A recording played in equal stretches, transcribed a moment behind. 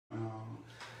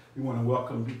We want to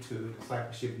welcome you to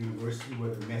Discipleship University, where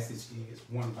the message is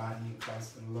one body in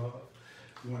Christ and love.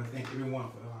 We want to thank everyone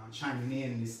for chiming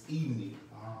in this evening.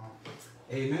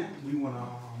 Amen. We want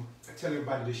to tell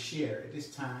everybody to share at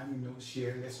this time.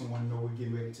 Share, let someone know we're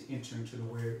getting ready to enter into the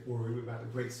word. We're about to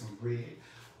break some bread.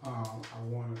 I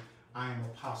am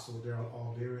Apostle Darryl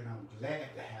Auberry, and I'm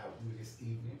glad to have you this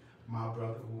evening, my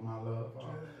brother, whom I love,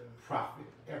 Prophet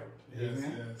Everett.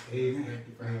 Amen. Amen. Thank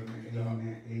you for having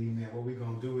me. Amen. What we're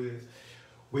going to do is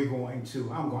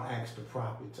I'm going to ask the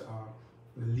prophet to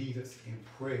lead us in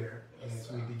prayer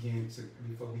as we begin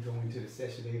before we go into the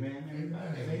session. Amen.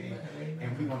 Amen.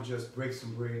 And we're going to just break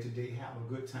some bread today, have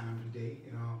a good time today.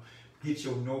 Get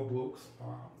your notebooks,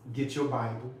 get your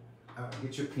Bible,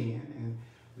 get your pen, and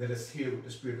let us hear what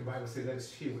the Spirit of the Bible says. Let us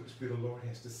hear what the Spirit of the Lord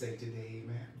has to say today.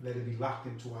 Amen. Let it be locked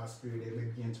into our spirit that may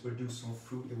begin to produce some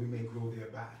fruit that we may grow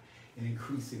thereby and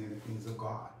increasing in the things of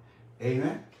God.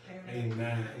 Amen.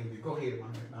 Amen. Go ahead,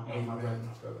 my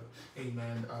brother.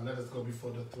 Amen. Let us go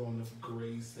before the throne of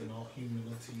grace in all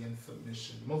humility and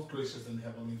submission. Most gracious and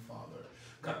heavenly Father,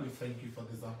 God, we thank you for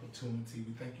this opportunity.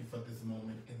 We thank you for this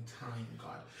moment in time,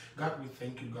 God. God, we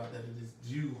thank you, God, that it is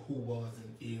you who was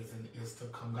and is to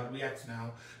come. God, we ask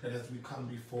now that as we come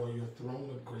before your throne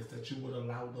of grace, that you would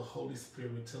allow the Holy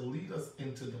Spirit to lead us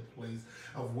into the place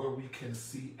of where we can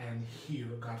see and hear,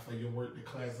 God, for your word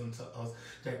declares unto us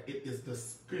that it is the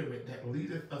Spirit that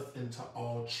leadeth us into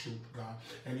all truth, God.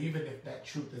 And even if that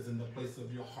truth is in the place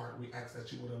of your heart, we ask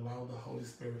that you would allow the Holy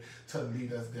Spirit to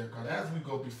lead us there, God. As we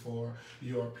go before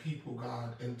your people,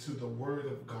 God, into the word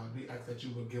of God, we ask that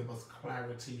you would give us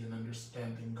clarity and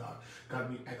understanding, God. God,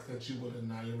 we ask that you would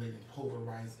annihilate and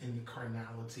pulverize any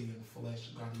carnality and flesh,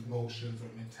 God, emotions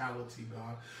or mentality,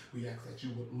 God. We ask that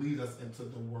you would lead us into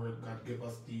the word, God. Give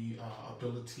us the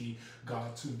ability,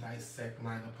 God, to dissect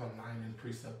line upon line and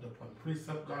precept upon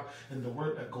precept, God. And the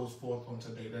word that goes forth on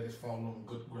today, let it fall on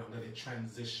good ground, let it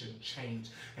transition, change,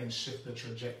 and shift the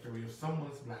trajectory of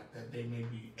someone's life, that they may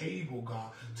be able,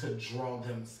 God, to draw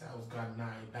themselves, God,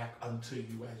 nigh back unto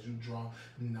you as you draw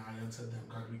nigh unto them.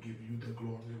 God, we give you the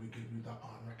glory, we give you the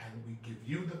honor, and we give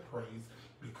you the praise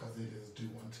because it is due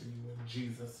unto you. In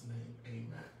Jesus' name,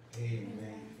 amen.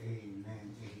 Amen.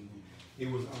 Amen. Amen.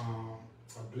 It was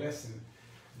a blessing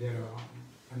that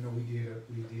I know we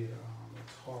did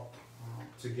a talk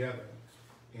together,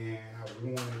 and I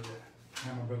wanted to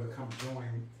have my brother come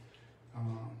join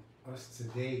us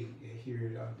today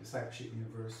here at Discipleship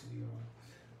University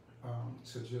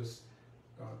to just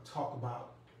talk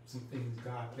about some things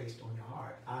God placed on your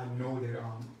heart. I know that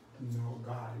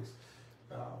God is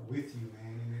with you,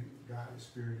 man, and God's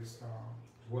Spirit is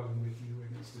dwelling with you,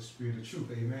 and it's the Spirit of truth.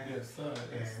 Amen. Yes, sir.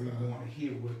 And we want to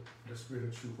hear what the Spirit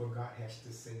of truth, what God has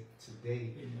to say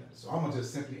today. Amen. So I'm gonna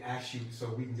just simply ask you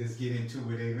so we can just get into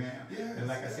it. Amen. Yes, and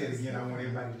like I said again, I want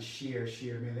everybody to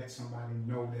share, man. Let somebody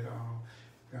know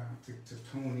that to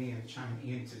tune in and chime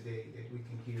in today, that we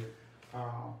can hear.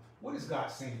 What is God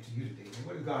saying to you today?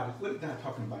 What is God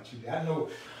talking about you today? I know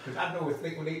it's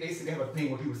when they say they have a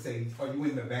thing where people say, "Are you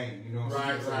in the vein?" You know,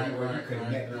 right, you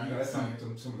connected. You know, that's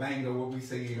some lingo what we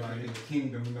say in the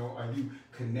kingdom. You know, are you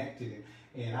connected?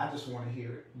 And I just want to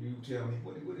hear you tell me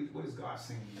what is God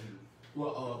saying to you?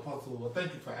 Well, Apostle,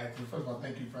 thank you for asking. First of all,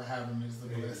 thank you for having me. It's a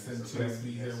blessing to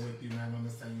be here with you, man, on the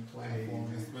same platform.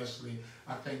 Amen. Especially,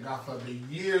 I thank God for the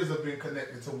years of being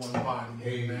connected to one body.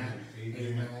 Amen.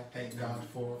 Amen. I thank God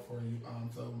for you.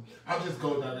 So I'll just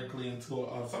go directly into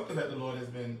something that the Lord has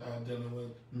been dealing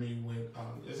with me with.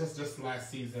 It's just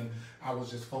last season, I was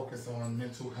just focused on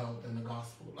mental health and the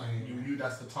gospel. Like you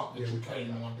that's the talk that you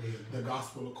came on, the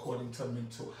gospel according to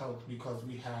mental health, because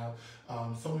we have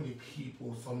so many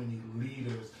people, so many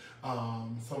leaders,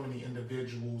 so many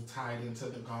individuals tied into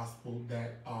the gospel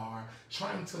that are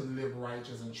trying to live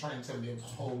righteous and trying to live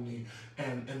holy.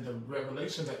 And the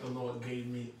revelation that the Lord gave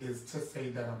me is to say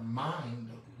that a mind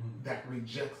that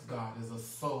rejects God is a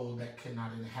soul that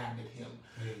cannot inhabit him,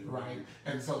 right?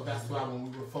 And so that's why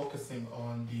when we were focusing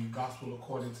on the gospel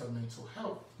according to mental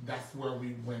health, that's where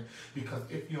we went. Because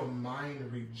if your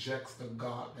mind rejects the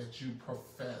God that you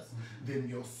profess, then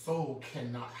your soul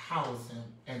cannot house him.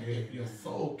 And if your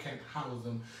soul can't house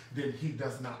him, then he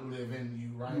does not live in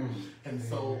you, right? And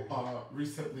so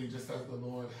recently, just as the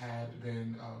Lord had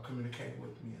been communicating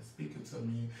with me and speaking to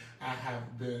me, I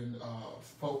have been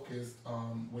focused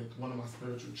with one of my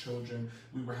spiritual children.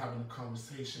 We were having a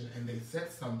conversation, and they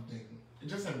said something,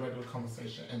 just in regular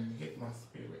conversation, and it hit my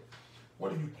spirit.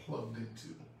 What are you plugged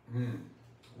into?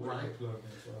 Right?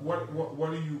 What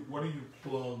are you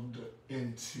plugged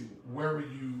into? Where are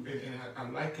you? And I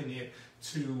liken it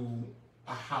to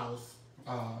a house,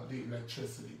 the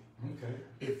electricity. Okay.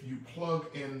 If you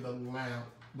plug in the lamp,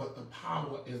 but the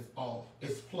power is off.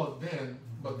 It's plugged in,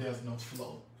 but there's no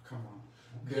flow. Come on.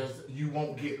 You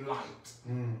won't get light.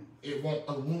 Mm. It won't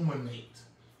illuminate.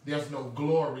 There's no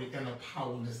glory in a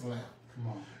powerless lamp. Come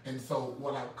on. And so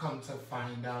what I've come to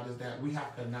find out is that we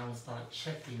have to now start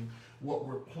checking what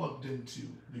we're plugged into,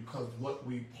 because what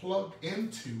we plug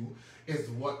into is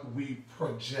what we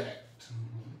project.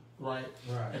 Mm-hmm. Right?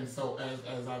 And so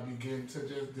as I begin to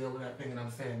just deal with that thing, and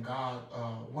I'm saying, God,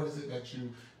 what is it that you're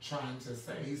trying to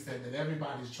say? He said that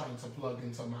everybody's trying to plug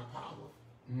into my power.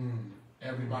 Mm.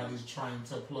 Everybody's trying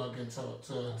to plug into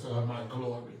my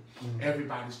glory. Mm-hmm.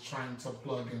 Everybody's trying to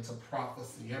plug into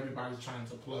prophecy. Everybody's trying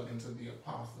to plug into the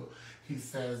apostle. He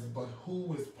says, but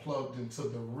who is plugged into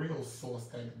the real source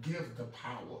that gives the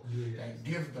power, that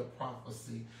gives the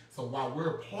prophecy? So while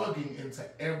we're plugging into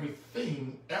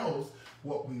everything else,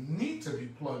 what we need to be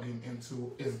plugging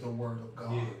into is the Word of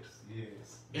God.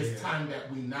 It's time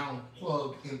that we now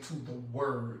plug into the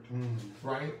Word,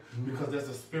 right? Because there's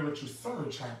a spiritual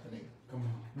surge happening.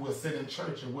 We'll sit in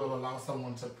church and we'll allow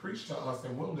someone to preach to us,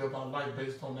 and we'll live our life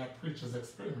based on that preacher's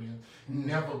experience,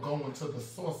 never going to the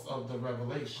source of the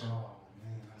revelation.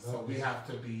 So we have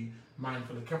to be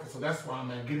mindful and careful. So that's why I'm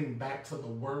getting back to the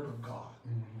Word of God,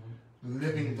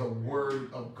 living the Word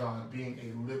of God, being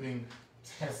a living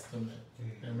testament.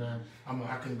 Amen.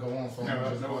 I can go on, so I'm going to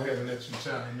just go ahead and let you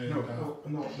chime in. No,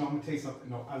 I'm going to tell you something.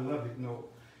 No, I love it. No,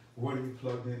 what are you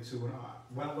plugged into? And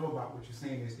what I love about what you're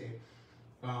saying is that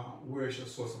where is your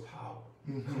source of power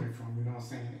coming from? You know what I'm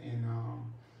saying? And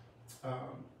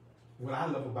what I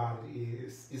love about it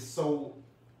is it's so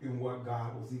in what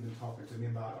God was even talking to me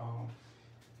about.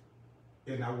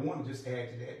 And I want to just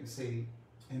add to that and say,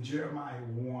 in Jeremiah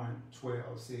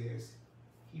 1:12 says,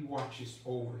 He watches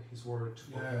over His word to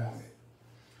perform it.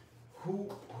 Who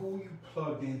you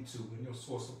plugged into in your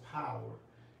source of power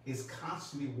is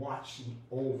constantly watching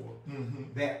over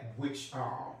that which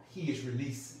He is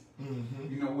releasing.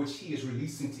 You know, which He is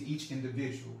releasing to each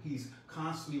individual. He's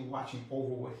constantly watching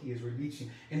over what He is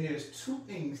releasing. And there's two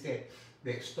things that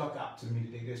stuck out to me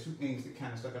today. There's two things that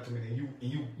kind of stuck out to me, and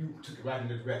you took it right in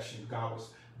the direction God was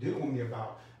dealing with me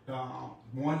about.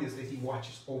 One is that He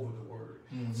watches over the Word.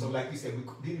 So like you said,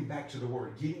 we're getting back to the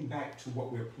Word, getting back to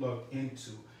what we're plugged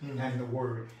into and the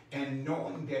Word, and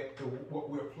knowing that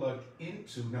what we're plugged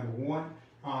into, number one,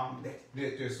 that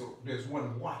there's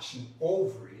one watching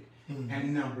over it.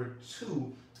 And number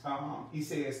two, he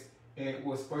says, and it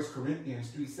was 1 Corinthians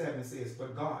 3:7 says,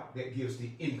 but God that gives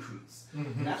the increase.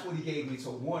 And that's what He gave me.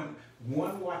 So one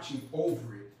watching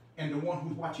over it, and the one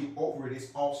who's watching over it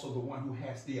is also the one who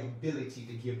has the ability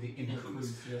to give the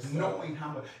increase. Knowing how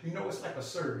much, it's like a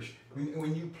surge.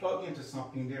 When you plug into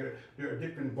something, there are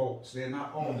different bolts. They're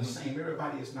not all the same.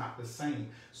 Everybody is not the same.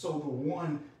 So the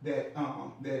one that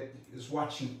is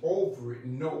watching over it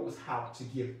knows how to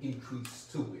give increase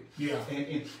to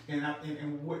it.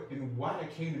 And why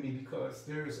that came to me, because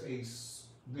there's a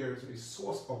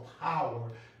source of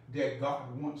power that God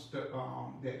wants to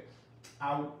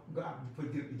God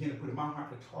begin to put in my heart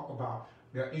to talk about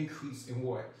their increase in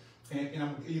what. And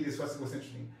I'm going to give you this, what's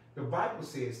interesting. The Bible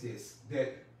says this,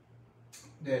 that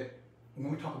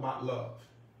when we talk about love,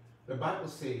 the Bible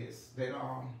says that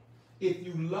if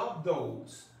you love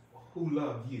those who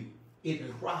love you,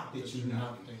 it profits you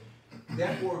nothing.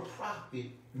 That word profit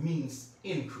means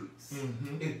increase.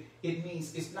 It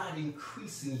means it's not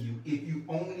increasing you if you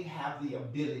only have the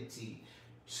ability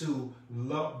to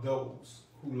love those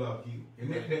who love you.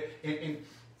 And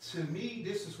to me,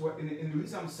 this is what, and the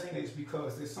reason I'm saying that is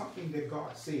because there's something that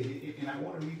God said, and I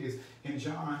want to read this in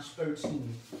John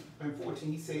 13 and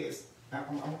 14. He says,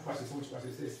 I'm going to process which one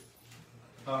it says.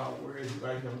 Where is it?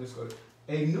 Right here. I'm just going.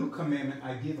 A new commandment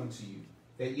I give unto you,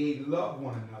 that ye love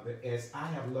one another as I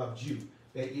have loved you,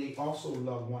 that ye also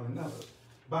love one another.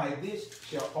 By this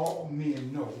shall all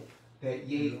men know that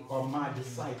ye are my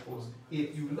disciples,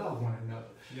 if you love one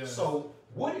another. So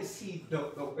what is He?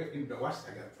 Watch.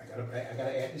 I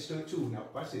gotta add this to it too. Now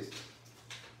watch this.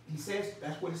 He says,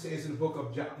 that's what it says in the book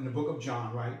of John. In the book of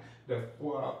John, right? The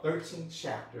 13th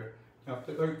chapter,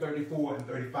 34 and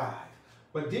 35.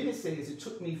 But then it says it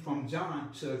took me from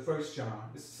John to 1 John.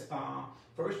 This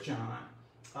 1 John,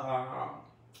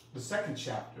 the 2nd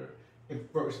chapter,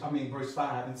 verse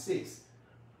 5 and 6.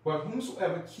 But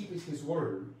whomsoever keepeth His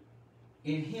word,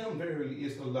 in him verily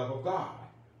is the love of God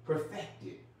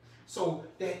perfected. So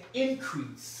that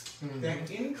increase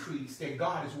that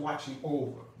God is watching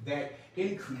over, that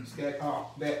increase, that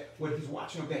what He's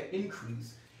watching over, that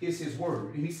increase is His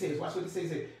word. And He says, watch what He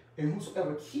says, and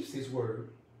whosoever keeps His word,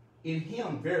 in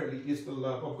him verily is the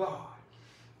love of God.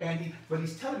 But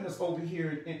he's telling us over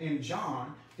here in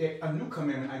John that a new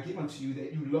commandment I give unto you,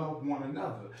 that you love one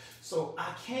another. So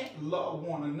I can't love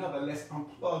one another unless I'm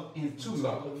plugged into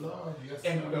love. Yes,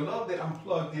 and the love that I'm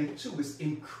plugged into is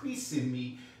increasing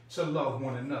me to love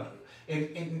one another.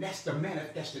 And that's the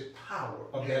manifested power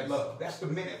of that love. That's the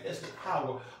manifested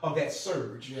power of that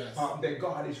surge that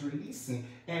God is releasing.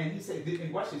 And he said,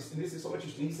 and watch this, and this is so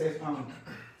interesting. He says,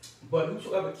 but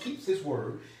whosoever keeps his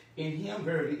word, in him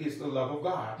verily is the love of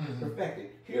God perfected.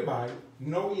 Hereby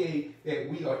know ye that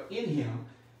we are in him.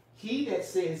 He that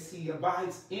says he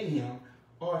abides in him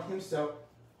ought himself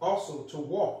also to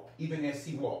walk, even as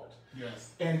he walked.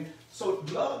 Yes. And so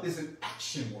love is an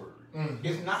action word.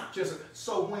 It's not just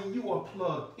so when you are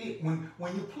plugged in,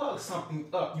 when you plug something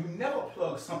up, you never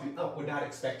plug something up without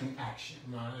expecting action.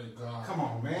 My God. Come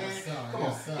on, man. Yes, sir. Come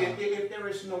Yes, on. sir. If there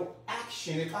is no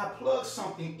action, if I plug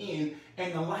something in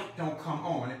and the light don't come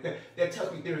on, that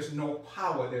tells me there is no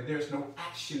power there. There's no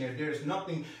action there. There's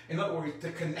nothing. In other words,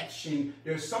 the connection.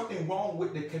 There's something wrong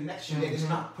with the connection that is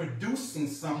not producing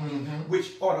something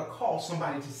which ought to cause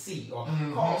somebody to see or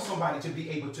cause somebody to be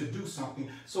able to do something.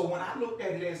 So when I looked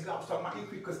at it as God was talking about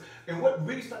increase, and what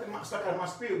really stuck out of my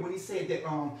spirit when he said that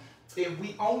if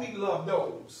we only love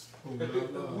those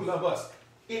who love us,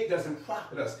 it doesn't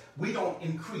profit us. We don't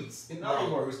increase. In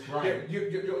other words,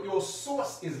 your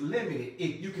source is limited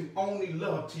if you can only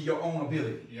love to your own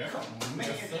ability. Yeah. Come on, man.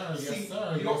 Yes, sir. See, Yes,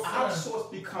 sir. you know, Yes, our sir. source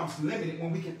becomes limited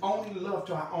when we can only love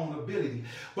to our own ability.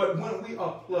 But when we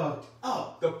are plugged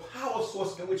up, the power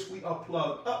source in which we are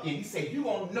plugged up in, he said, you're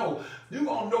gonna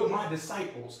know my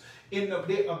disciples in their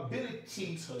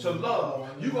ability to love.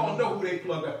 You're gonna know who they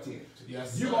plug up to.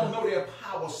 Yes, you're sir. gonna know their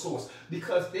power source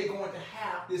because they're going to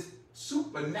have this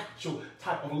supernatural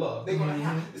type of love. They're going to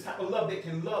have this type of love that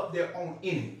can love their own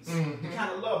enemies. The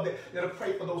kind of love that'll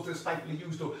pray for those that spitefully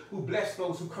use them, who bless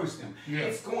those who curse them. Yes.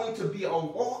 It's going to be a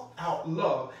walk out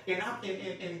love. And I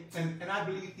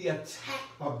believe the attack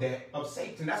of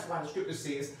Satan, that's why the scripture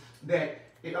says that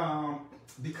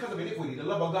because of iniquity, the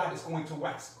love of God is going to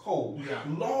wax cold. Yeah.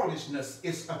 Lawlessness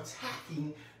is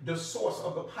attacking the source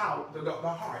of the power, the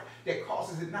heart, that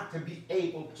causes it not to be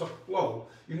able to flow.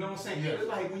 You know what I'm saying? Yeah. It's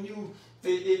like when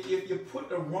if you put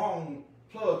the wrong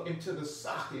plug into the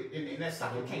socket, and that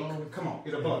socket can't come on,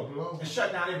 it'll blow. And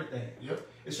shut down everything. Yep.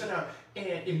 It shut down.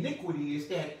 And iniquity is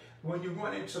that when you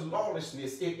run into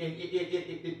lawlessness,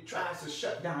 it tries to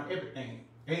shut down everything.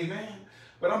 Amen.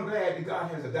 But I'm glad that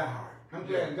God has a diehard. I'm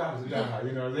glad that God is a diehard.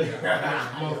 You know what I'm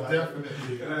saying? Most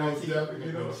definitely. Most definitely.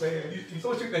 You know what I'm saying? So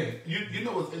what you think? You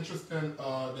know what's interesting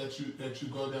that you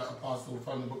go there, Apostle,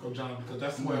 from the book of John, because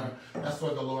that's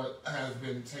where the Lord has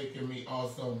been taking me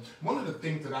also. One of the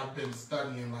things that I've been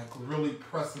studying, like really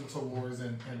pressing towards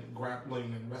and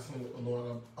grappling and wrestling with the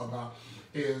Lord about,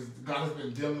 is God has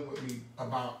been dealing with me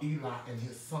about Eli and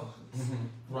his sons,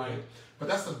 right? But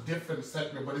that's a different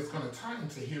segment, but it's going to tie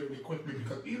into here really quickly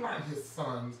because Eli and his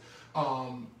sons,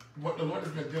 what the Lord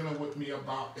has been dealing with me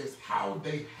about is how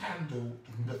they handle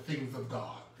the things of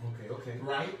God. Okay.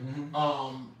 Right?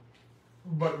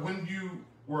 But when you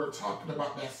were talking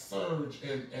about that surge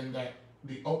and that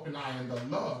the open eye and the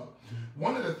love,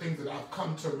 one of the things that I've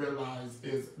come to realize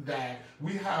is that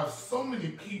we have so many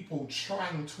people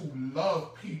trying to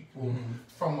love people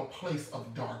from a place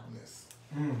of darkness.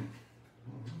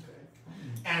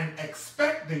 And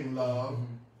expecting love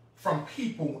from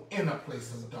people in a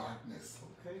place of darkness.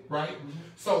 Right?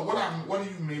 So what do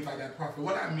you mean by that, Prophet?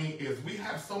 What I mean is we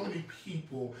have so many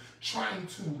people trying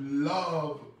to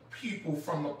love people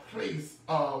from a place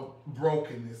of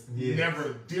brokenness,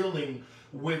 never dealing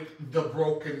with the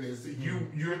brokenness.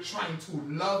 You're trying to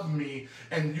love me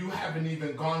and you haven't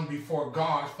even gone before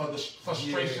God for the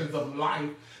frustrations of life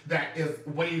that is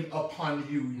weighed upon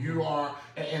you. You are,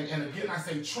 and again I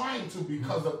say trying to,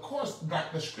 because of course,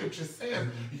 like the scripture says,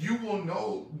 you will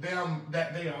know them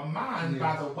that they are mine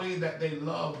by the way that they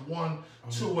love one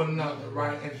to another,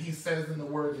 right? And he says in the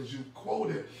word, as you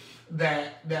quoted,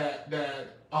 that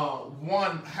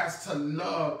one has to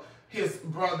love his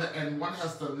brother and one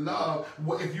has to love.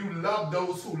 If you love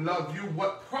those who love you,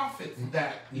 what profits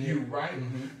that you, right?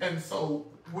 And so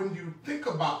when you think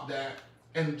about that,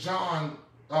 in John,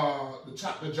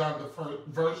 the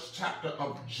first chapter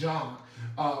of John,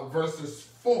 verses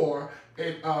 4,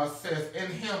 it says, in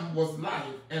him was life,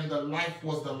 and the life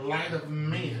was the light of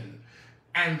men,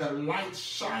 and the light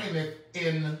shineth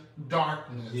in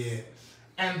darkness,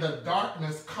 and the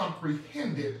darkness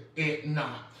comprehended it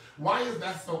not. Why is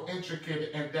that so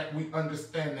intricate and that we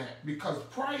understand that? Because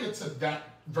prior to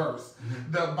that verse.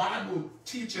 The Bible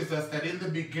teaches us that in the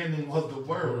beginning was the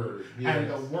Word, and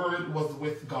the Word was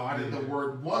with God, and the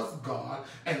Word was God,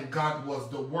 and God was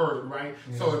the Word, right?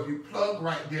 So if you plug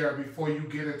right there before you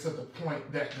get into the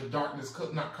point that the darkness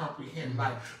could not comprehend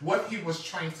light, what he was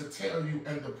trying to tell you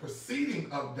and the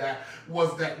proceeding of that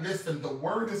was that, listen, the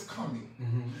Word is coming,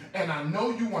 and I know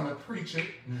you want to preach it,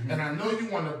 and I know you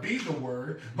want to be the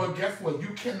Word, but guess what? You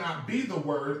cannot be the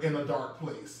Word in a dark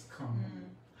place. Come on.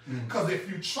 Because if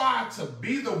you try to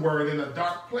be the Word in a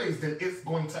dark place, then it's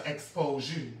going to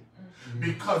expose you.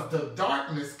 Because the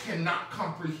darkness cannot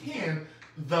comprehend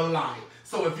the light.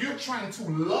 So if you're trying to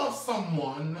love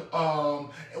someone,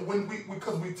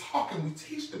 because we talk and we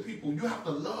teach the people, you have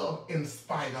to love in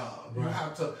spite of. Right.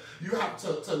 You have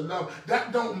to love.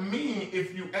 That don't mean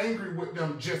if you're angry with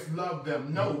them, just love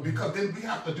them. No, because then we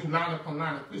have to do line upon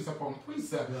line and precept upon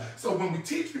precept. Right. So when we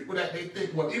teach people that, they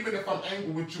think, well, even if I'm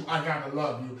angry with you, I gotta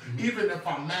love you. Even if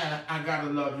I'm mad, I gotta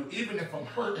love you. Even if I'm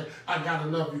hurting, I gotta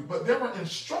love you. But there are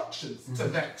instructions to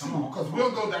that too, because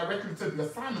we'll go directly to the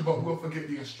assignment, but we'll forget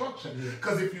the instruction.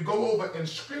 Because if you go over in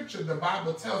Scripture, the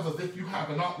Bible tells us if you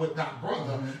have an ought with thy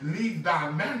brother, leave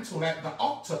thy mantle at the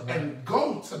altar and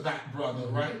go to that brother,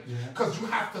 right? Because you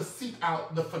have to seek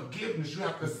out the forgiveness. You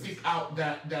have to seek out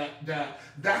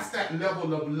that's that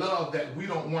level of love that we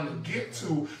don't want to get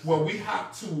to, where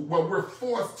we're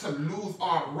forced to lose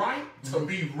our right to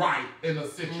be right in a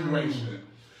situation.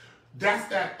 That's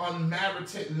that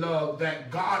unmerited love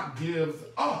that God gives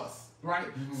us. Right?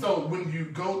 So when you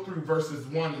go through verses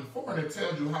 1 and 4, and it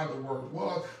tells you how the Word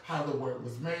was, how the Word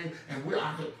was made, and we're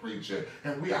out here preaching,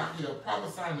 and we're out here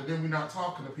prophesying, and then we're not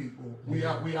talking to people. We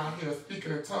out here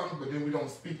speaking in tongues, but then we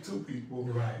don't speak to people.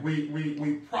 Right.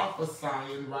 We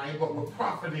prophesying, right? But we're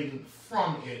profiting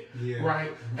from it,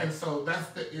 right? And so that's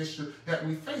the issue that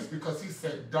we face, because he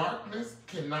said darkness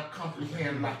cannot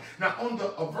comprehend light. Now on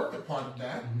the averted part of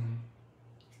that,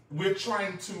 we're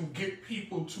trying to get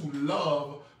people to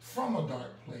love from a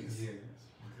dark place.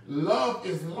 Love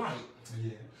is light.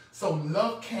 So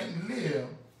love can't live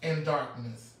in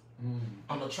darkness.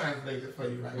 I'm going to translate it for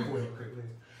you right quick.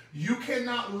 You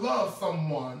cannot love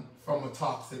someone from a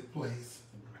toxic place.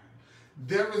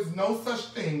 There is no such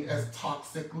thing as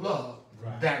toxic love.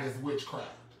 That is witchcraft.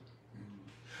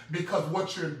 Because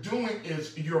what you're doing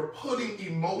is you're putting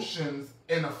emotions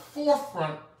in a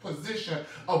forefront position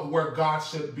of where God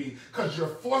should be, because you're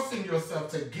forcing yourself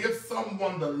to give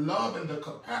someone the love and the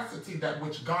capacity that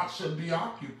which God should be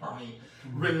occupying.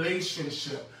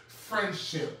 Relationship,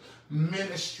 friendship,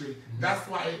 ministry. That's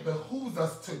why it behooves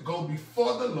us to go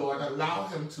before the Lord, allow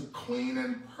him to clean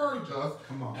and purge us,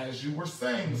 as you were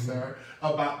saying, sir,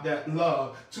 about that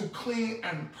love, to clean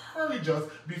and purge us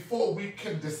before we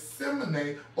can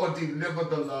disseminate or deliver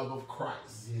the love of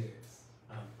Christ.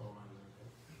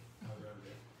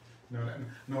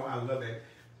 No, I love that.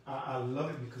 I love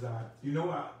it because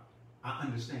I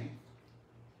understand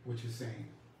what you're saying,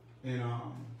 and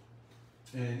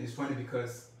it's funny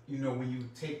because when you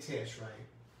take tests, right,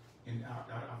 and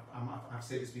I've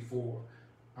said this before,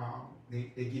 they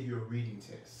give you a reading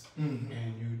test,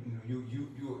 and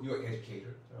you're an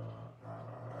educator,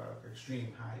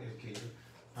 extreme high educator,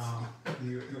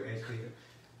 you're an educator,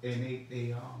 and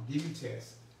they give you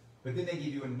tests, but then they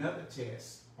give you another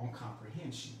test on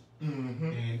comprehension.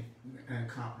 And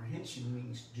comprehension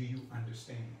means, do you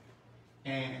understand?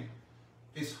 And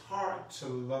it's hard to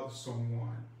love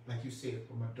someone, like you said,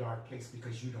 from a dark place,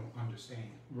 because you don't understand.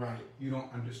 Right. You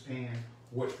don't understand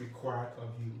what's required of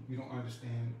you. You don't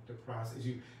understand the process.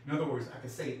 In other words, I can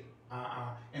say,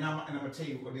 and I'm going to tell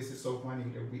you, this is so funny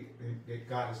that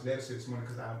God has led us to this morning,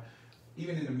 because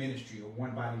even in the ministry of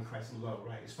one body in Christ and love,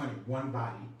 right? It's funny, one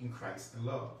body in Christ and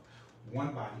love.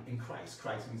 One body in Christ.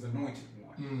 Christ means anointed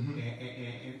one.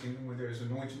 And when there's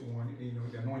anointed one,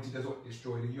 the anointed does what?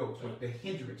 Destroy the yoke. So the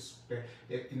hindrance that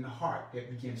in the heart that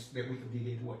begins, that we can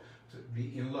be able to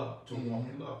be in love, to walk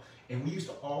in love. And we used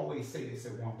to always say this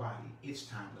at One Body, it's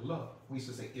time to love. We used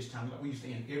to say, it's time to love. We used to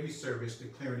end every service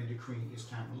declaring and decreeing, it's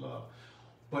time to love.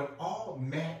 But all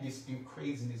madness and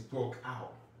craziness broke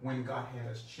out when God had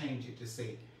us change it to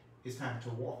say, it's time to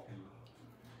walk in love.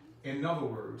 In other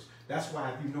words, that's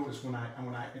why you notice when I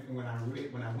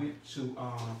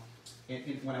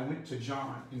went to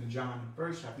John in the John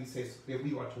first chapter, he says that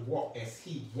we are to walk as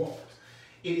he walked.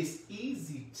 It is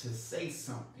easy to say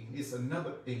something. It's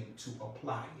another thing to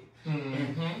apply it.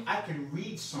 And I can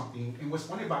read something, and what's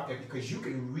funny about that, because you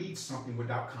can read something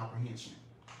without comprehension.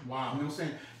 Wow. You know what I'm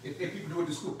saying? If people do it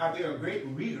to school, they are great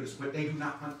readers, but they do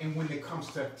not. And when it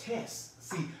comes to tests,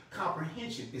 see,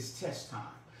 comprehension is test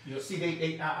time. Yep.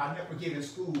 See, I never forget in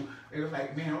school, they were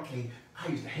like, man, okay, I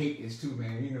used to hate this too,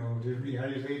 man. You know, to read. I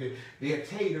used to hate it. They'll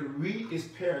tell you to read this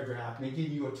paragraph, and they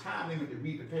give you a time limit to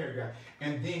read the paragraph,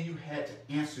 and then you had to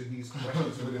answer these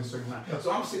questions within a certain line.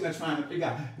 So I'm sitting there trying to figure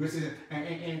out.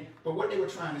 But what they were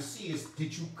trying to see is,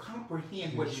 did you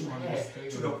comprehend what you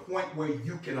had to the point where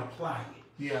you can apply it?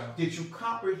 Yeah. Did you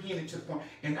comprehend it to the point?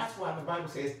 And that's why the Bible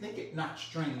says, think it not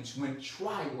strange when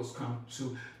trials come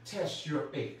to test your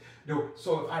faith.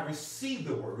 So if I receive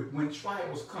the word, when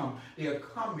trials come, they'll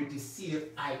come to see if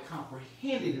I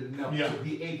comprehended it enough to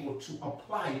be able to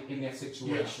apply it in that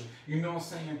situation. Yeah. You know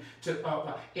what I'm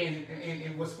saying?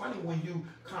 And what's funny, when you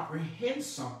comprehend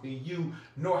something, you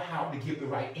know how to give the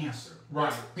right answer.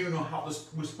 Right. You know how to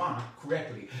respond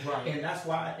correctly. Right. And that's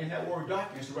why in that word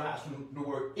darkness derives from the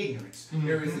word ignorance. Mm-hmm.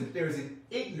 There is an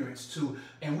ignorance to,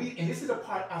 and this is a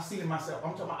part I've seen in myself.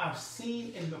 I'm talking about, I've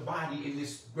seen in the body in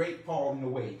this great fall in the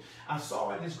way. I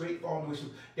saw in this great fall in the way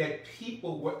that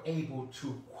people were able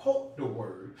to quote the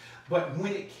word, but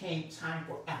when it came time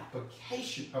for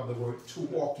application of the word to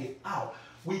walk it out,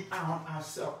 we found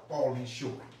ourselves falling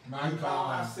short.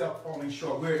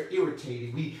 We're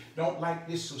irritated. We don't like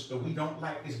this sister. We don't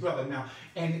like this brother. Now,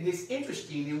 and it's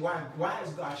interesting. And why is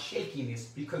God shaking this?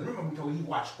 Because remember, we told He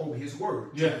watched over His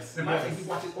word. Yes. The Bible says He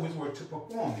watches over His word to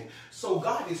perform it. So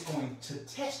God is going to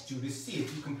test you to see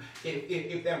if you can,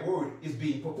 if that word is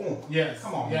being performed. Yes.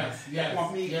 Come on. Yes. Yes. Come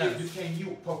on, yes. Can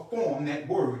you perform that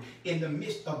word in the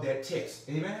midst of that text?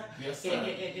 Amen. Yes. Sir.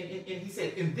 And He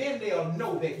said, and then they'll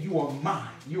know that you are mine.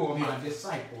 You are my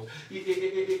disciples.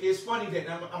 It's funny that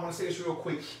I want to say this real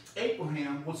quick.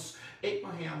 Abraham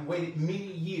waited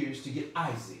many years to get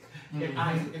Isaac.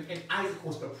 Mm-hmm. And Isaac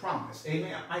was the promise.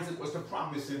 Amen. Isaac was the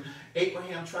promise. And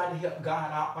Abraham tried to help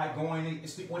God out by going and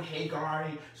speaking with Hagar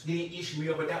and getting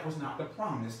Ishmael, but that was not the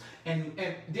promise. And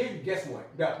then guess what?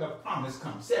 The promise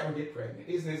comes. Sarah gets pregnant.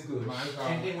 Isn't this good?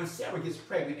 And then when Sarah gets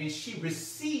pregnant and she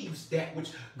receives that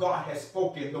which God has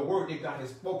spoken, the word that God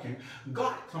has spoken,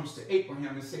 God comes to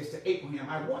Abraham and says to Abraham,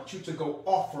 I want you to go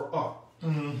offer up.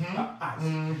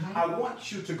 Isaac. I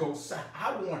want you to go.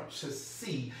 I want to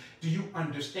see. Do you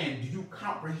understand? Do you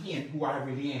comprehend who I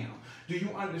really am? Do you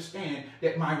understand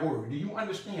that my word? Do you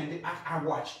understand that I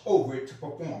watched over it to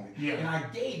perform it? Yeah. And I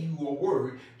gave you a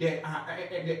word that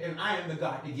I am the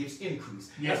God that gives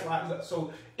increase. Yeah. That's why.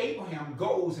 So Abraham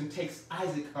goes and takes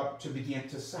Isaac up to begin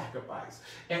to sacrifice.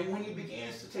 And when he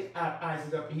begins to take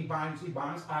Isaac up, he binds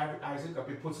Isaac up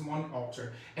and puts him on the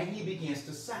altar, and he begins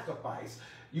to sacrifice.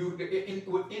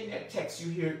 Within that text, you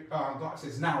hear God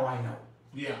says, "Now I know."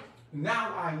 Yeah.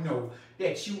 Now I know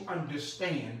that you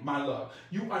understand my love.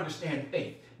 You understand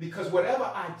faith. Because whatever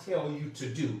I tell you to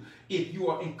do, if you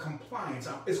are in compliance,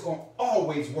 it's going to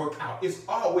always work out. It's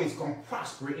always going to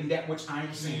prosper in that which I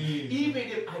am saying. Even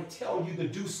if I tell you to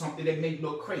do something that may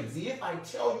look crazy, if I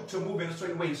tell you to move in a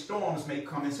certain way, and storms may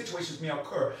come and situations may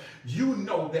occur, you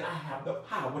know that I have the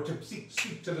power to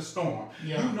speak to the storm.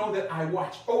 Yeah. You know that I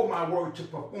watch over my word to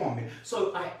perform it. So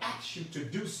if I ask you to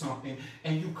do something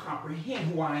and you comprehend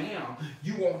who I am,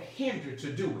 you won't hinder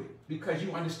to do it because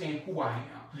you understand who I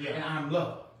am. Yeah. And I'm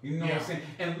love. You know what I'm saying?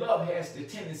 And love has the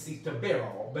tendency to bear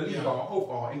all, believe all, hope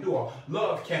all, endure all.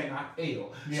 Love cannot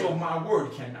fail. Yeah. So my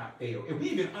word cannot fail. If we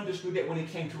even understood that when it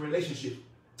came to relationships,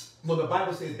 well, the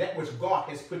Bible says that which God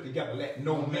has put together, let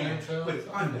no man put it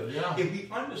under. Yeah. If we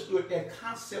understood that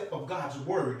concept of God's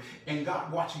word and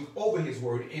God watching over His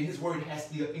word, and His word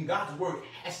God's word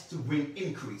has to bring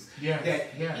increase. Yes.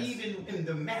 That even in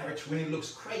the marriage, when it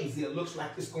looks crazy, it looks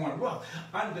like it's going rough,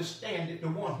 understand that the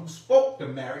one who spoke the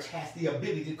marriage has the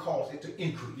ability to cause it to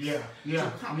increase. Yeah. Yeah.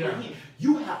 To comprehend. Yeah.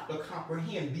 You have to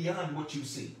comprehend beyond what you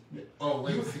see. Oh,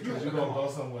 wait, because you're going to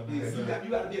go somewhere. You got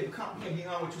to be able to comprehend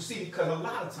beyond what you see, because a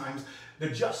lot of times the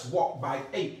just walk by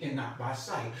faith and not by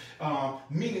sight.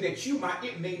 Meaning that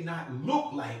it may not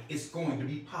look like it's going to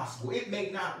be possible. It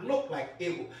may not look like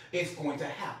it's going to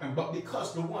happen. But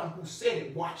because the one who said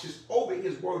it watches over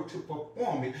His word to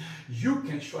perform it, you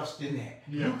can trust in that.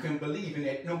 Yeah. You can believe in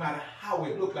that no matter how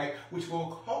it looks like, which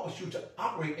will cause you to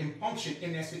operate and function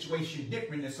in that situation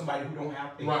different than somebody who don't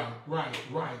have faith. Right.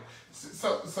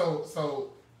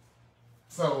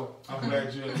 So I'm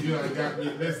glad you got me.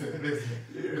 Listen,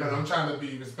 because I'm trying to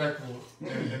be respectful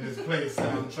in this place. And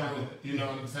I'm trying to, you know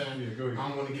what I'm saying? Yeah, go ahead. I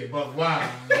don't want to get buck wild.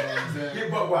 You know what I'm saying?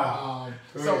 Get buck wild.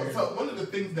 So one of the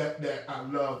things that I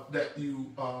love that you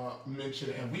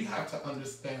mentioned, and we have to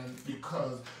understand,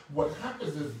 because what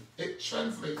happens is it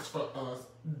translates for us.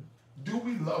 Do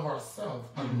we love ourselves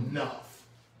enough?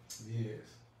 Yes.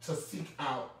 To seek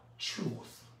out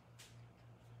truth?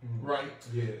 Right?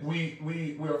 Yeah.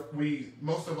 We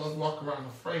most of us walk around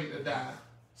afraid to die.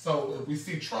 So if we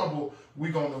see trouble,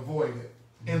 we're gonna avoid it.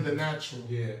 in the natural.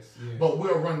 Yes. But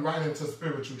we'll run right into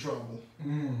spiritual trouble.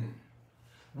 And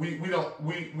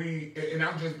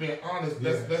I'm just being honest,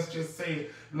 let's just say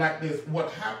it like this.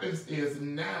 What happens is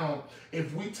now,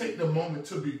 if we take the moment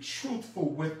to be truthful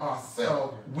with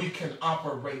ourselves, we can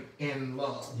operate in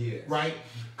love. Yes. Right?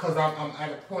 Because I'm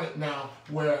at a point now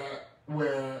where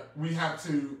we have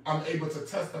to, I'm able to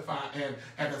testify, and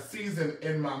at a season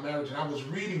in my marriage, and I was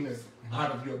reading this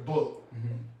out of your book,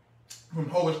 From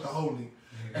Hoish to Holy.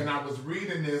 And I was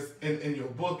reading this in your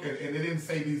book, and it didn't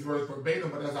say these words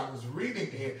verbatim, but as I was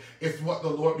reading it, it's what the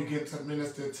Lord began to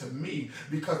minister to me.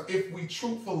 Because if we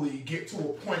truthfully get to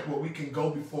a point where we can go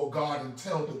before God and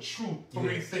tell the truth,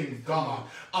 three things: God,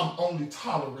 I'm only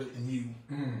tolerating you.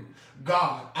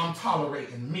 God, I'm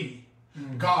tolerating me.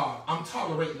 God, I'm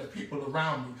tolerating the people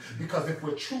around me. Because if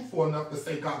we're truthful enough to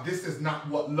say, God, this is not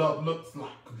what love looks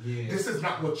like. This is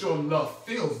not what your love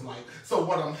feels like. So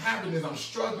what I'm having is I'm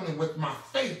struggling with my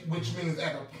faith, which means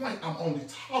at a point I'm only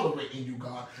tolerating you,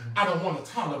 God. I don't want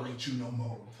to tolerate you no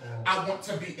more. I want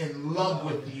to be in love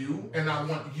with you, and I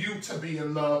want you to be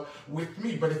in love with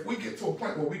me. But if we get to a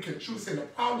point where we can choose, and the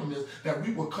problem is that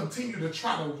we will continue to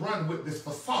try to run with this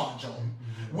facade on.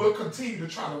 We'll continue to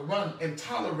try to run and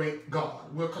tolerate God.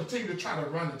 We'll continue to try to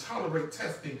run and tolerate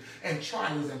testing and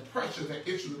trials and pressures and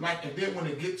issues of life. And then when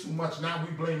it gets too much, now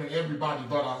we blaming everybody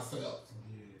but ourselves.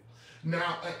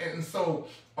 Now, and so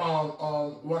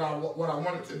what I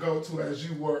wanted to go to, as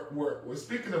you were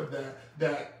speaking of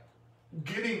that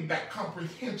getting that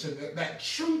comprehension, that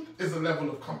truth is a level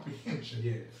of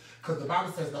comprehension. Because the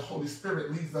Bible says the Holy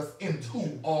Spirit leads us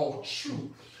into all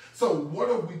truth. So what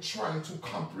are we trying to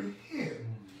comprehend?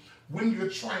 When you're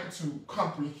trying to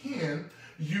comprehend,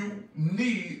 you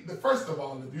need, first of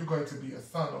all, if you're going to be a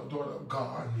son or daughter of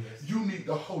God, you need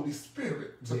the Holy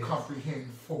Spirit to comprehend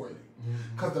for you.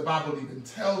 Because the Bible even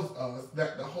tells us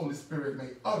that the Holy Spirit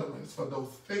made utterance for those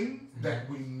things that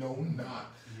we know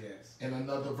not. In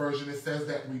another version, it says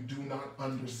that we do not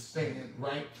understand,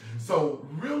 right? So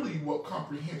really what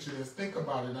comprehension is, think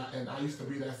about it, and I used to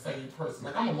be that same person.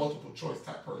 Like, I'm a multiple choice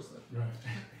type person.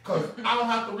 Because I don't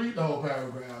have to read the whole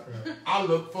paragraph. I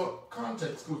look for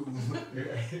context clues.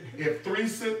 If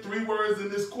three words in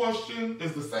this question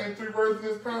is the same 3 words in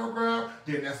this paragraph,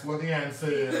 then that's what the answer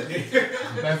is.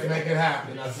 Let's make it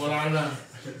happen. That's what I know.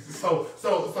 So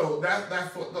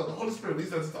that's what the Holy Spirit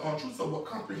leads us to all truth. So what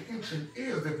comprehension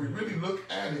is, if we really look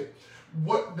at it,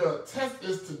 what the test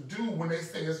is to do when they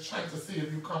say it's trying to see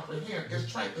if you comprehend,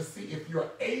 is trying to see if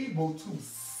you're able to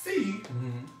see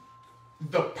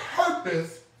the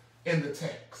purpose in the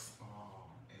text.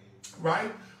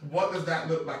 Right? What does that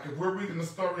look like? If we're reading the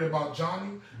story about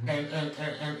Johnny,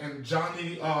 and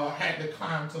Johnny had to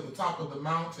climb to the top of the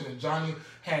mountain, and Johnny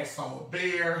saw a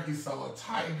bear, he saw a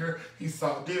tiger, he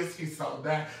saw this, he saw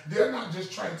that. They're not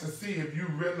just trying to see if you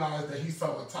realize that he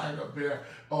saw a tiger, bear,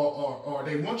 or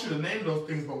they want you to name those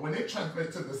things, but when they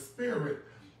translate to the spirit,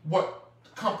 what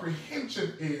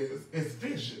comprehension is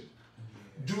vision.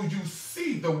 Do you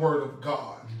see the word of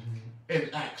God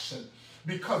in action?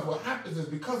 Because what happens is,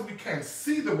 because we can't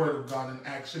see the word of God in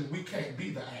action, we can't be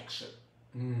the action.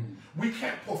 We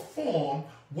can't perform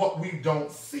what we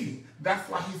don't see. That's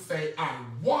why he say, I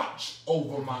watch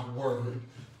over my word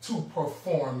to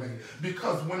perform it.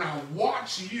 Because when I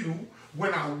watch you,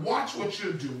 when I watch what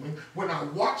you're doing, when I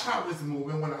watch how it's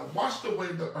moving, when I watch the way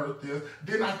the earth is,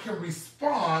 then I can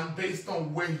respond based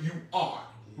on where you are,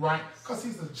 right? Because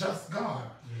he's a just God.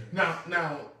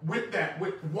 Now, with that,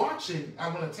 with watching, I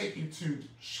want to take you to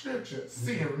scripture,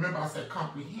 seeing. Remember, I said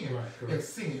comprehend and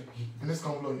seeing, and it's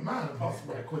gonna blow your mind,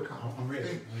 Apostle. Right quick, I'm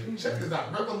ready. Check this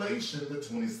out. Revelation, the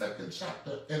 22nd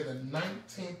chapter and the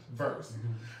 19th verse,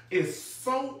 is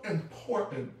so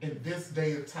important in this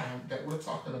day and time that we're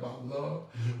talking about love,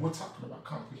 we're talking about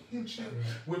comprehension,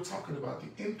 we're talking about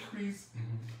the increase.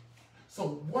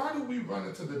 So why do we run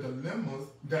into the dilemmas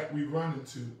that we run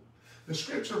into? The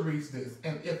scripture reads this: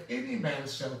 and if any man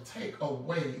shall take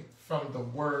away from the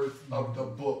words of the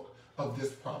book of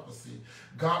this prophecy,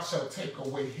 God shall take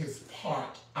away his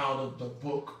part out of the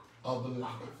book of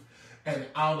life, and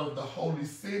out of the holy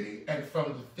city, and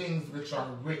from the things which are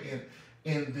written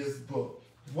in this book.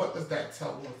 What does that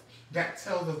tell us? That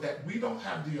tells us that we don't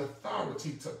have the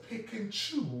authority to pick and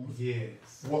choose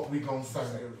what we're going to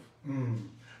serve.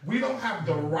 We don't have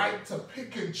the right to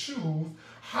pick and choose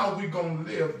how we're going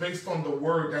to live based on the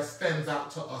word that stands out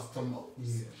to us the most.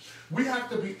 We have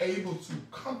to be able to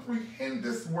comprehend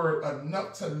this word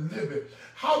enough to live it.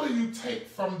 How do you take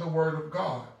from the word of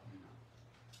God?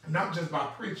 Not just by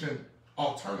preaching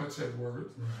alternative words,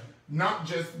 not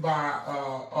just by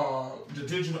the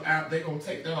digital app. They're going to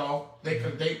take that off.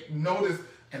 They notice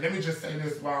And let me just say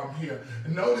this while I'm here.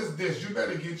 Notice this. You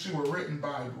better get you a written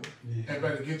Bible. Yeah. And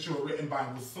better get you a written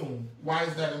Bible soon. Why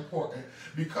is that important?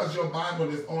 Because your Bible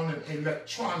is on an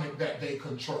electronic that they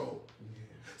control.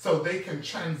 So they can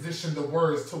transition the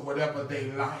words to whatever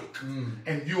they like.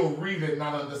 And you'll read it and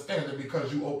not understand it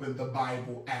because you opened the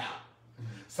Bible app.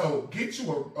 So get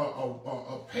you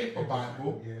a paper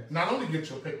Bible. Yes. Not only get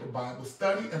you a paper Bible,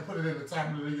 study and put it in the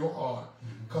tablet of your heart.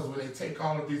 Because when they take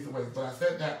all of these away. But I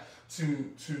said that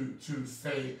to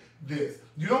say this.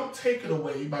 You don't take it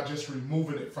away by just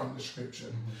removing it from the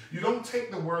scripture. You don't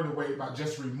take the word away by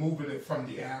just removing it from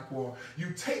the app. Or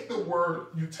you take the word,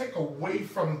 you take away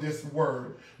from this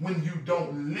word when you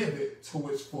don't live it to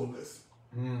its fullest.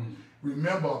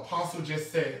 Remember, Apostle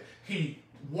just said he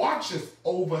watches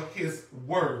over his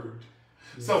word.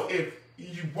 So if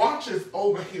he watches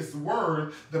over his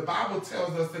word, the Bible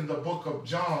tells us in the book of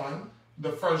John,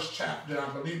 the 1st chapter, I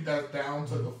believe that's down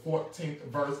to the 14th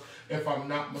verse, if I'm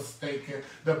not mistaken.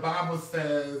 The Bible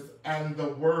says, and the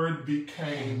word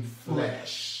became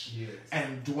flesh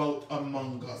and dwelt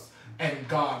among us. And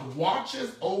God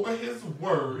watches over his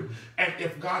word. And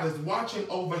if God is watching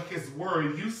over his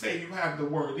word, you say you have the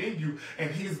word in you,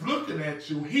 and he's looking at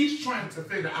you. He's trying to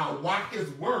figure out why his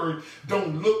word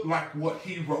don't look like what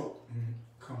he wrote.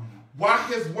 Why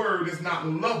his word is not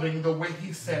loving the way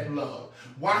he said love.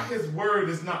 Why his word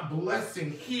is not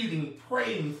blessing, healing,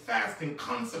 praying, fasting,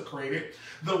 consecrated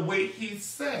the way he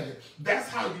said it. That's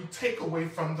how you take away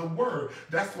from the word.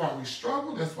 That's why we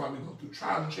struggle. That's why we go through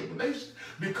trials and tribulations,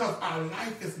 because our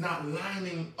life is not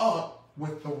lining up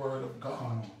with the word of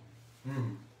God.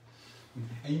 And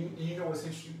you know what's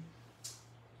interesting?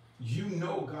 You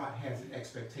know God has an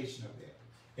expectation of that.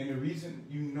 And the reason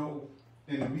you know,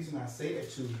 and the reason I say that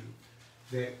to you,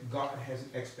 that God has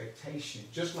an expectation.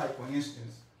 Just like, for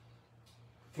instance,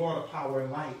 Florida Power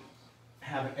and Light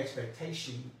have an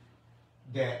expectation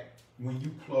that when you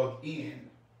plug in,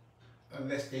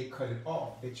 unless they cut it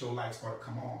off, that your light's going to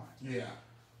come on. Yeah.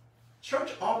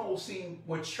 Church almost seems,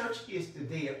 what church is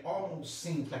today, it almost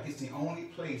seems like it's the only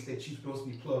place that you're supposed to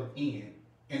be plugged in,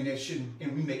 and there shouldn't,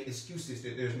 and we make excuses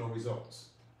that there's no results.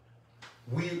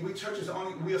 We churches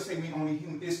only, we'll say we only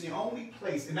human. It's the only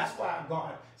place, and that's why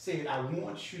God said, I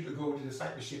want you to go to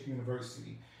Discipleship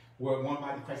University, where one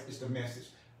body Christ is the message.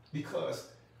 Because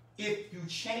if you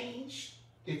change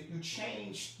the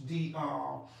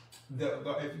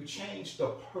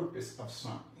purpose of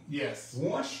something. Yes.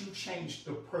 Once you change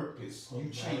the purpose, you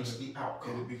change the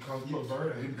outcome. It becomes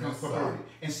perverted. It becomes perverted.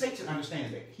 And Satan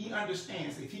understands that. He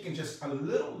understands if he can just, a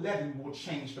little leaven will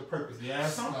change the purpose.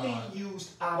 Yes, something God. Used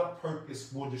out of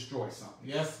purpose will destroy something.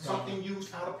 Yes, God. Something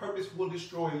used out of purpose will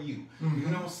destroy you. You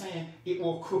know what I'm saying? It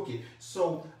will cook it.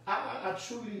 So I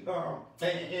truly,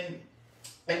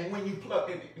 and when you plug,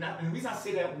 and the reason I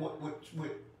say that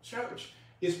with church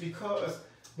is because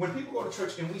when people go to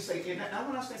church and we say, and I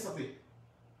want to say something.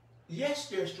 Yes,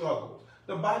 there's struggles.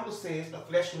 The Bible says the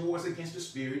flesh wars against the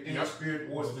spirit, and the spirit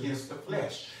wars against the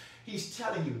flesh. He's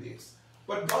telling you this.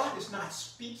 But God is not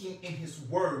speaking in his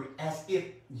word as if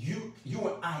you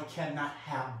and I cannot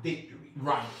have victory.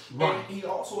 Right. And he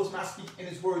also is not speaking in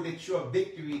his word that your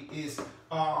victory is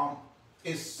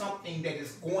something that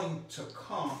is going to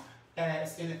come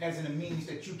as in a means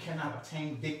that you cannot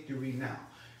obtain victory now.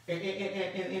 And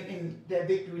that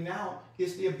victory now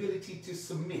is the ability to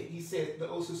submit. He said,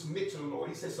 those who submit to the Lord.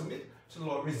 He said, submit to the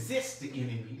Lord. Resist the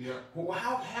enemy. Yeah. Well,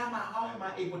 how am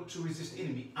I able to resist the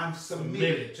enemy? I'm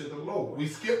submitted to the Lord. We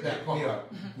skipped that part. Yeah.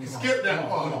 We skipped that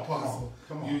part, Apostle.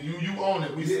 Come on. You own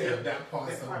it. We skipped that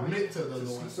part. Submit to the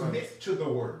Lord. Submit to the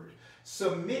word.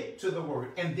 Submit to the word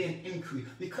and then increase.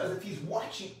 Because if he's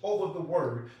watching over the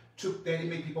word, that he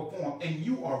may be performed, and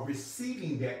you are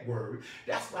receiving that word.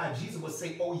 That's why Jesus would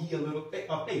say, oh, ye a little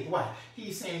faith. Why?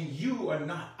 He's saying you are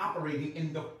not operating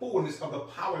in the fullness of the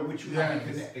power which you have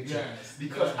been connected to.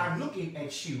 Because I'm looking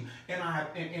at you,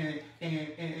 and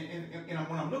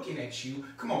when I'm looking at you,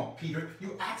 come on, Peter,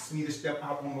 you asked me to step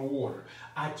out on the water.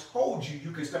 I told you you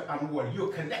can step out on the water.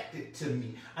 You're connected to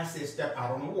me. I said step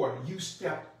out on the water. You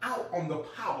stepped out on the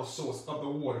power source of the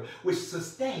water, which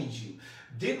sustains you.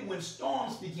 Then when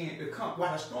storms began to come,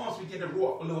 while the storms began to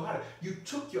roar a little harder, you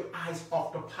took your eyes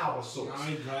off the power source.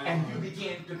 And you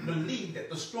began to believe that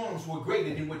the storms were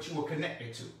greater than what you were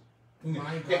connected to.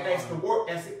 As the word,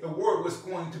 as if the word was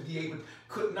going to be able,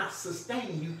 could not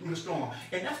sustain you through the storm.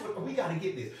 And that's what we got to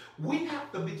get this. We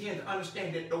have to begin to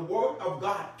understand that the word of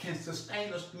God can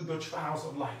sustain us through the trials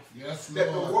of life. Yes,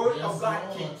 that Lord. The word yes, of God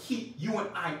Lord. can keep you and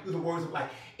I through the words of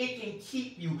life. It can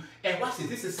keep you. And watch this.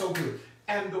 This is so good.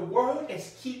 And the word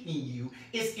that's keeping you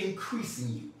is increasing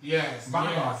you. Yes, My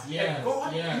yes, God. yes, And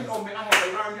God, yes. you know, man, I had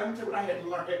to learn. I'm going to tell you what I had to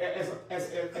learn.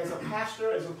 As a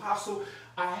pastor, as an apostle,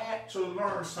 I had to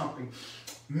learn something.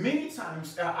 Many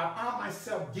times, I found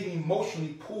myself getting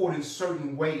emotionally pulled in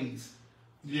certain ways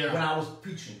when I was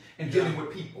preaching and dealing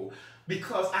with people,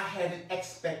 because I had an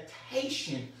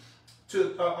expectation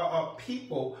to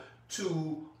people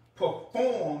to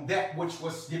perform that which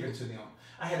was given to them.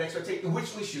 I had expectation,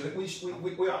 which we should. We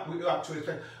ought to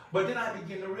expect. But then I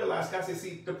began to realize, God said,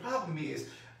 see, the problem is,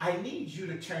 I need you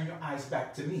to turn your eyes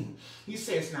back to me. He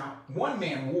says, now, one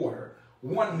man water,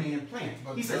 one man plant.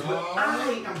 He says, but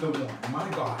I am the one, my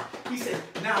God. He says,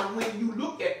 now when you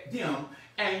look at them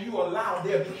and you allow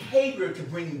their behavior to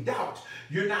bring doubt,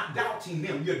 you're not doubting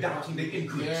them, you're doubting the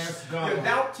increase. Yes, God. You're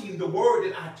doubting the word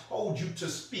that I told you to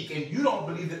speak, and you don't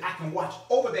believe that I can watch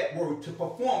over that word to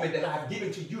perform it that I've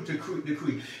given to you to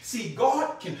decree. See,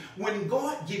 God can, when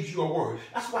God gives you a word,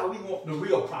 that's why we want the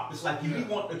real prophets like you. We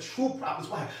want the true prophets.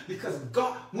 Why? Because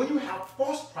God, when you have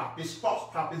false prophets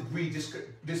breed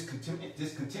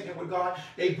discontentment with God.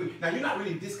 They breed, now you're not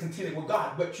really discontented with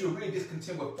God, but you're really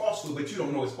discontent with falsehood, but you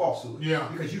don't know it's falsehood. Yeah.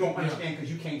 Because you don't understand,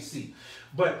 because you can't see.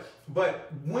 But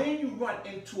when you run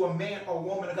into a man or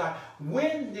woman of God,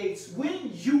 when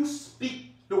you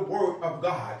speak the word of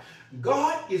God,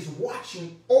 God is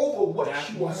watching over what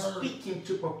you are speaking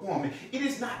to perform. It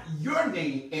is not your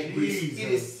name at risk.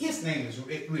 It is his name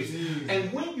at risk.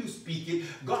 And when you speak it,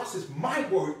 God says, my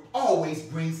word always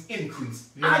brings increase.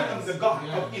 Yes. I am the God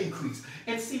of increase.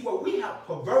 And see, what we have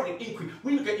perverted increase.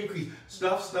 We look at increase.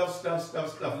 Stuff. No,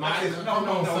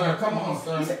 come on,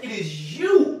 sir. He said, it is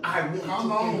you I want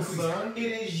to increase. Sir.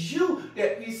 It is you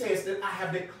that he says that I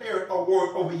have declared a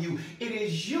word over you. It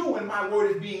is you, and my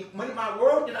word is being, when my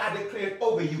word that I declared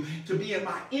over you to be in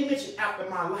my image and after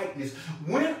my likeness.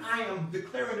 When I am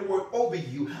declaring the word over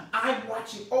you, I'm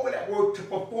watching over that word to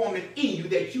perform it in you,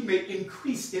 that you may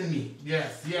increase in me.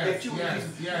 Yes. That you yes.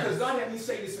 Because God had me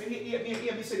say this. He had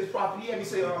me say this prophet. He had me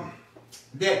say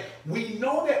that we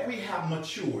know that we have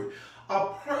matured. A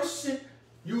person,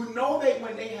 you know that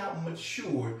when they have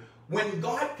matured, when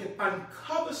God can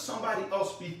uncover somebody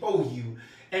else before you,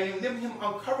 and in him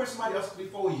uncovering somebody else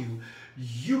before you,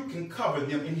 you can cover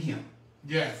them in him.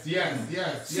 Yes.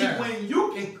 See, when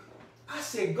you can, I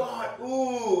said, God,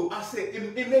 ooh, I said,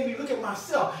 it made me look at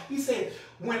myself. He said,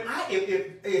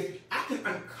 if I can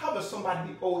uncover somebody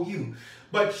before you,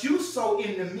 but you so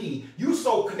into me, you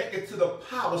so connected to the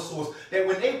power source that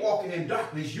when they walking in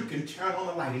darkness, you can turn on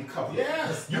the light and cover them.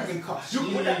 Yes. You can cover.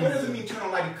 What does it mean, turn on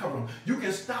the light and cover them? You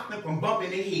can stop them from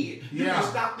bumping their head. You can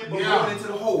stop them from going into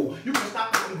the hole. You can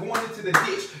stop them from going into the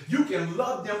ditch. You can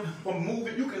love them from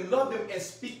moving. You can love them and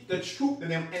speak the truth to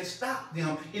them and stop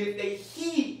them. And if they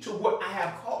heed to what I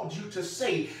have called you to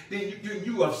say, then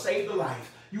you have saved a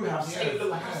life. You have saved a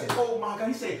life. I said, oh my God.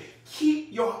 He said,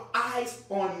 keep your eyes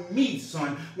on me,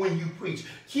 son, when you preach.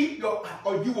 Keep your,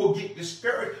 or you will get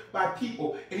discouraged by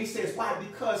people. And he says, why?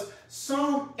 Because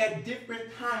some at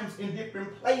different times in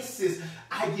different places,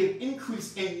 I give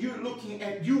increase, and you're looking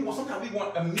at you. Sometimes we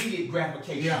want immediate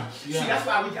gratification. See, that's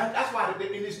why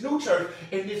in this new church,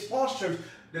 in this false church,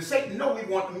 the Satan know we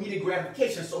want immediate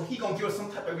gratification, so he gonna give us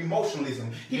some type of emotionalism.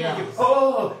 He gonna give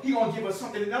us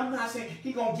something. And I'm not saying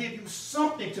he gonna give you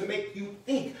something to make you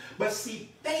think. But see,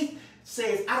 faith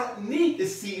says I don't need to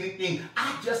see anything.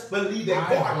 I just believe that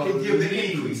God can give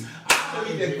the increase. I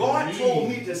believe that God told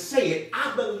me to say it.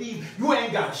 I believe you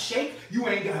ain't gotta shake, you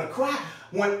ain't gotta cry.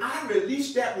 When I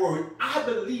release that word, I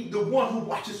believe the one who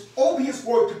watches over his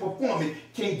word to perform it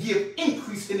can give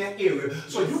increase in that area.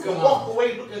 So you can walk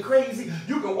away looking crazy.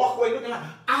 You can walk away looking like,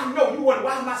 I know you wonder,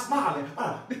 why am I smiling?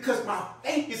 Because my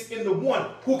faith is in the one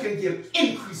who can give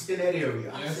increase in that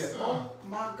area. I said, oh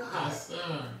my God. Yes,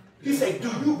 sir. He said, do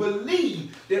you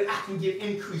believe that I can give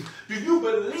increase? Do you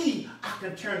believe I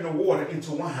can turn the water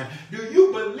into wine? Do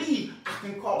you believe I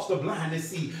can cause the blind to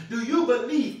see? Do you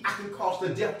believe I can cause the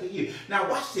deaf to hear? Now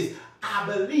watch this. I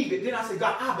believe it. Then I said,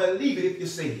 God, I believe it if you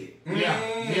say it. You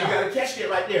got to catch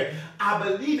that right there. I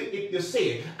believe it if you say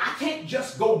it. I can't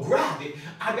just go grab it.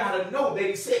 I got to know that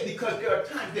he said, because there are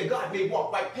times that God may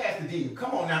walk right past the demon.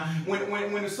 Come on now.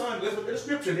 When the son, let's look at the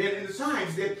scripture. In the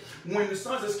times that when the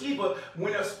sons of Sceva,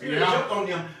 when a spirit jumped on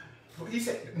them, he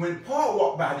said, when Paul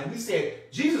walked by them, he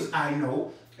said, Jesus I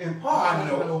know, and Paul I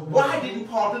know. Why didn't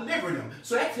Paul deliver them?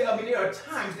 So that tells me there are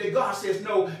times that God says,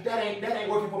 no, that ain't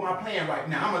working for my plan right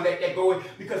now. I'm gonna let that go,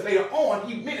 because later on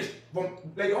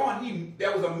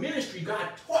there was a ministry God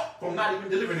taught from not even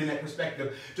delivering in that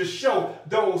perspective to show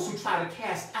those who try to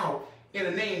cast out in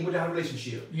a name without a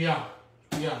relationship.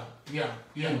 Yeah.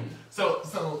 So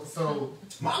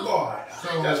my God.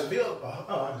 So that's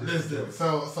Bill. Listen.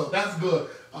 So that's good,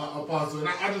 Apostle. And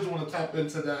I just want to tap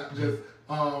into that just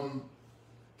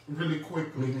really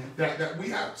quickly. That we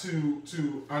have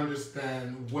to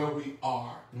understand where we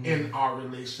are in our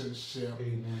relationship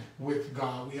with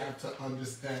God. We have to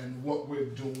understand what we're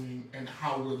doing and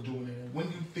how we're doing it. And when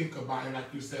you think about it,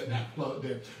 like you said, that plugged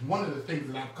in. One of the things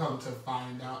that I've come to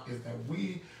find out is that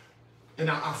and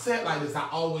I say it like this, I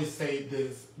always say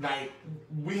this, like,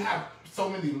 we have so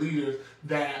many leaders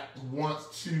that want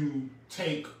to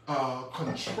take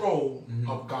control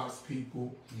of God's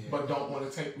people, but don't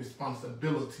want to take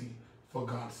responsibility for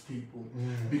God's people.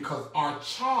 Because our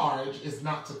charge is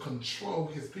not to control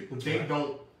his people.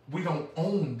 We don't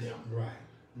own them. Right.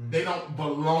 They don't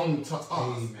belong to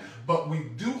us. But we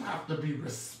do have to be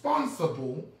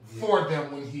responsible for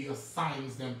them when he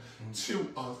assigns them to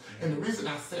us. And the reason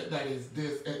I said that is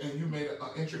this, and you made an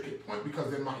intricate point,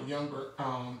 because in my younger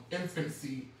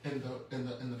infancy in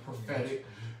the prophetic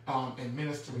and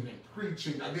ministering and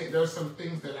preaching, there are some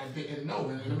things that I didn't know.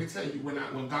 And let me tell you,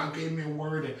 when God gave me a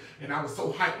word and I was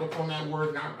so hyped up on that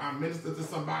word, and I ministered to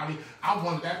somebody, I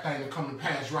wanted that thing to come to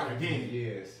pass right then.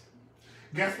 Yes.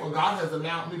 Guess what? God has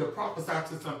allowed me to prophesy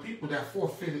to some people that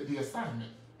forfeited the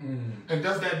assignment. And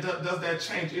does that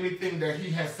change anything that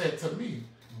he has said to me?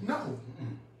 No.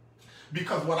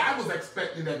 Because what I was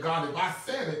expecting, that God, if I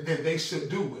said it, then they should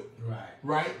do it.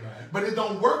 Right? But it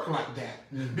don't work like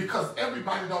that. Because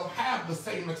everybody don't have the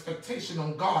same expectation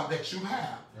on God that you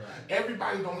have.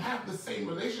 Everybody don't have the same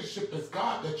relationship as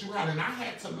God that you had. And I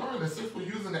had to learn, and since we're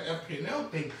using the FPNL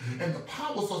thing and the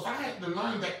power source, I had to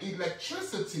learn that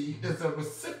electricity is a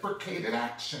reciprocated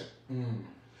action.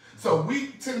 So we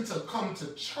tend to come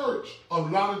to church a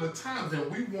lot of the times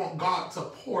and we want God to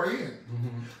pour in,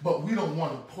 but we don't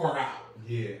want to pour out.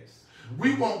 Yes.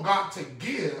 We want God to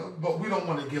give, but we don't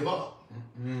want to give up.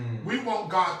 We want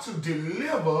God to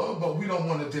deliver, but we don't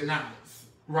want to denounce.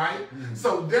 Right?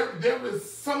 So there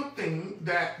is something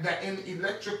that in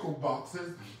electrical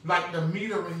boxes, like the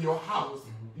meter in your house,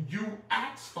 you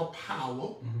ask for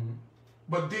power,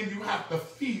 but then you have to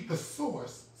feed the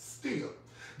source still.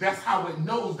 That's how it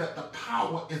knows that the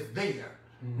power is there,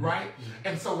 right?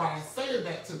 And so when I say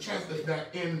that, to translate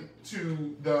that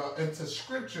into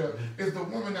scripture, is the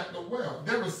woman at the well.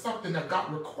 There is something that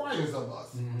God requires of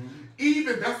us.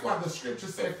 Even that's why the scripture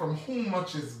said, from whom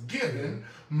much is given,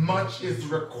 much is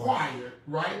required,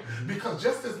 right? Because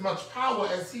just as much power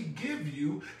as he gives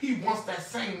you, he wants that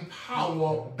same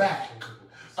power back.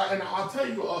 And I'll tell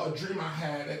you a dream I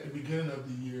had at the beginning of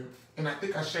the year, and I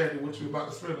think I shared it with you about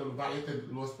the spirit of Leviathan.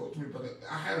 The Lord spoke to me, but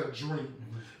I had a dream.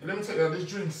 And let me tell you, this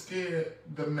dream scared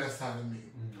the mess out of me.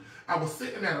 I was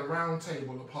sitting at a round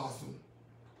table, Apostle,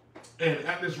 and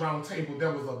at this round table,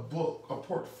 there was a book, a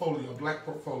portfolio, a black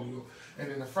portfolio,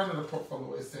 and in the front of the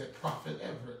portfolio, it said Prophet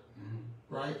Everett,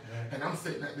 right? And I'm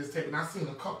sitting at this table, and I seen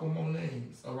a couple more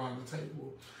names around the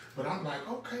table. But I'm like,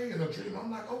 okay, in a dream,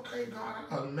 I'm like, okay, God,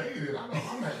 I done made it. I'm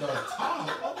at the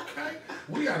top. Okay,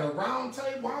 we at a round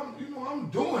table. I'm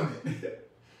doing it.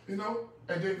 And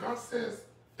then God says,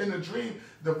 in the dream,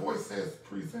 the voice says,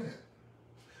 present.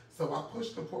 So I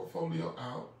pushed the portfolio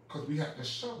out because we had to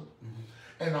show.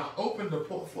 And I opened the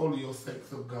portfolio,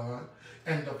 saints of God,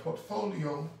 and the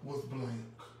portfolio was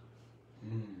blank.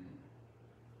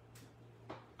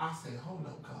 I said, hold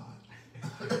up, God.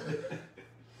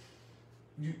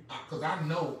 Because I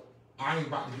know I ain't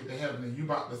about to get to heaven and you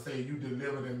about to say you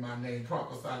delivered in my name,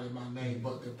 prophesied in my name,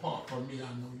 but depart from me,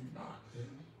 I know you not.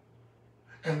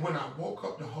 And when I woke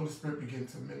up, the Holy Spirit began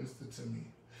to minister to me.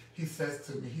 He says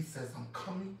to me, I'm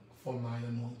coming for my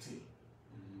anointing.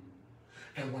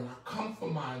 And when I come for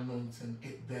my anointing,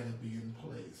 it better be in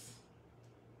place.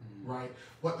 Right?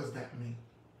 What does that mean?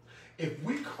 If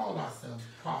we call ourselves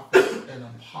prophets and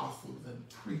apostles and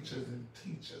preachers and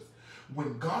teachers,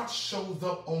 when God shows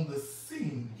up on the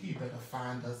scene, he better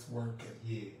find us working.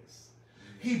 Yes.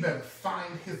 He better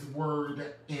find his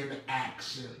word in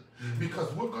action.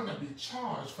 Because we're going to be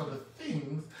charged for the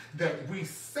things that we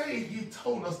say he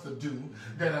told us to do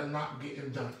that are not getting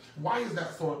done. Why is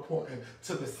that so important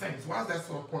to the saints? Why is that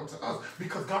so important to us?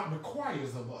 Because God requires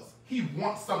of us. He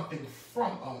wants something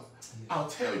from us. I'll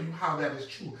tell you how that is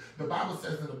true. The Bible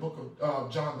says in the book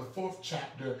of John, the 4th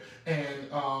chapter,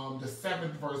 and the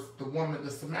 7th verse,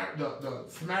 the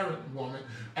Samaritan woman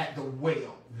at the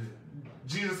well.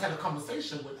 Jesus had a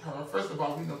conversation with her. First of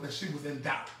all, we know that she was in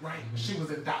doubt, right? She was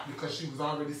in doubt because she was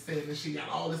already sin and she got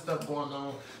all this stuff going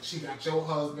on. She got your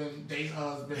husband, they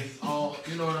husbands, all,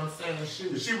 you know what I'm saying?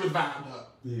 She was bound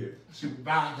up. Yeah. She was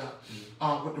bound up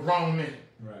with the wrong men,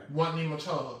 Right. Wasn't even a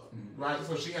child, right?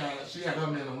 So she had her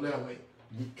man on their way.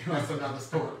 That's another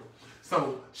story.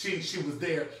 So she was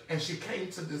there, and she came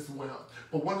to this well.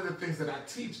 But one of the things that I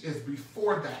teach is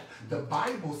before that, the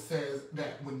Bible says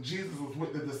that when Jesus was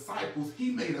with the disciples, he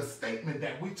made a statement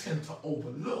that we tend to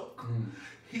overlook.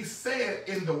 He said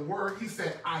in the word, he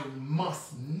said, I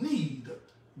must need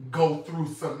go through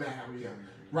Samaria,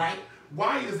 right?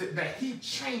 Why is it that he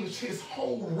changed his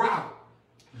whole route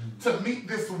to meet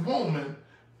this woman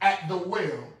at the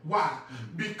well? Why?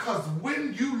 Because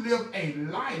when you live a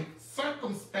life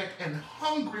circumspect and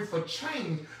hungry for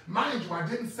change, mind you, I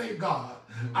didn't say God.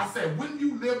 I said when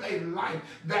you live a life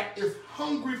that is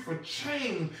hungry for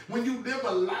change, when you live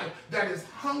a life that is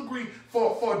hungry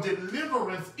for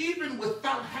deliverance, even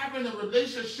without having a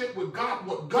relationship with God,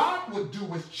 what God would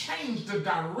do is change the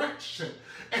direction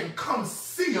and come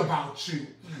see about you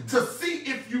to see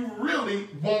if you really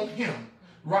want him.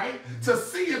 Right? To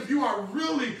see if you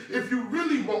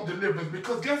really want deliverance.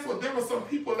 Because guess what? There are some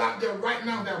people out there right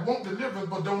now that want deliverance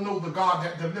but don't know the God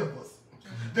that delivers.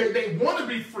 They want to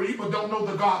be free but don't know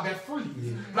the God that frees.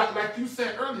 Like you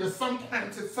said earlier, some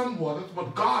planted, some waters,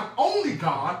 but only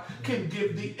God can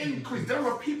give the increase. There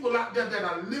are people out there that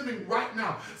are living right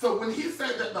now. So when he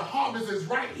said that the harvest is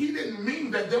right, he didn't mean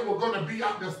that they were going to be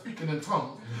out there speaking in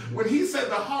tongues. When he said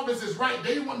the harvest is right,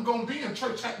 they weren't going to be in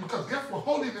church act, because guess what?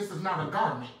 Holiness is not a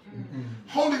garment.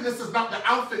 Holiness is not the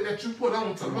outfit that you put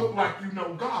on to look like you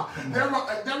know God.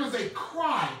 There is a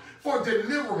cry for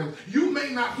deliverance. You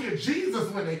may not hear Jesus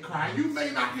when they cry. You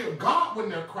may not hear God when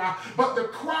they cry. But the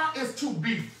cry is to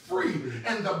be free.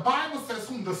 And the Bible says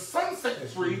whom the Son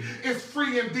sets free is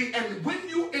free indeed. And when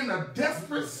you're in a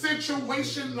desperate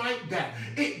situation like that,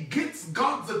 it gets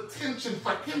God's attention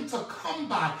for him to come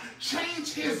by,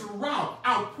 change his route.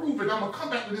 I'll prove it. I'm going to come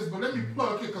back to this, but let me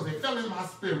plug here because it fell in my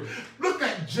spirit. Look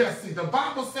at Jesse. The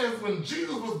Bible says when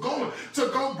Jesus was going to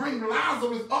go bring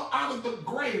Lazarus up out of the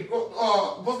grave,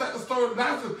 was that the story of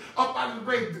Lazarus up out of the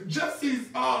grave?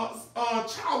 Jesse's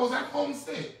child was at home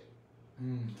sick.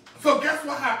 So guess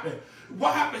what happened?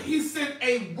 What happened? He sent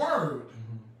a word.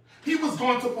 He was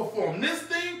going to perform this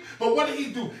thing, but what did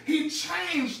he do? He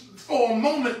changed for a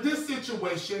moment this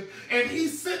situation, and he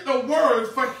sent the word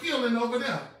for healing over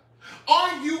them.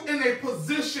 Are you in a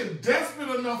position desperate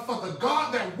enough for the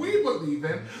God that we believe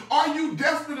in? Are you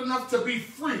desperate enough to be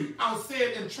free? I'll say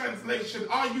it in translation.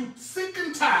 Are you sick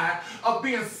and tired of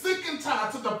being sick and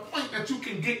tired to the point that you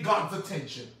can get God's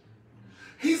attention?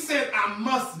 He said, I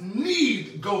must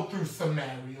need go through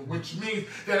Samaria, which means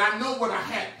that I know what I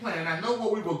had planned. I know where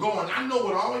we were going. I know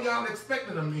what all y'all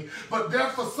expected of me. But there,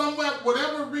 for somewhere,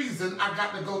 whatever reason, I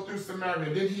got to go through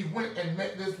Samaria. Then he went and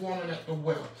met this woman at the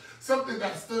well. Something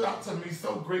that stood out to me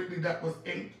so greatly that was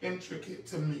intricate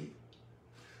to me.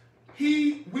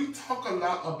 We talk a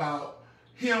lot about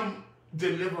him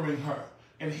delivering her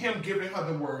and him giving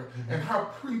her the word and her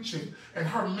preaching and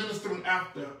her ministering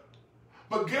after.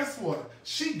 But guess what?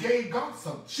 She gave God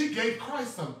something. She gave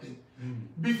Christ something.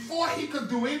 Before he could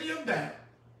do any of that,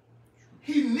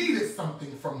 he needed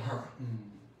something from her.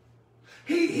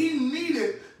 He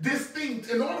needed this thing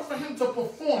in order for him to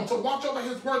perform, to watch over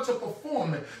his word, to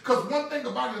perform it. Because one thing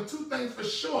about it, and two things for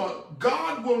sure,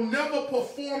 God will never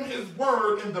perform his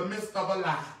word in the midst of a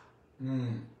lie.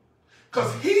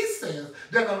 Because he says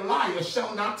that a liar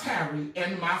shall not tarry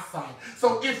in my sight.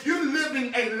 So if you're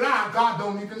living a lie, God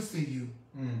don't even see you.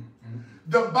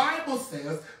 The Bible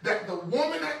says that the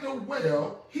woman at the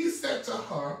well, he said to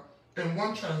her, in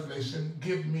one translation,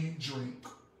 give me drink.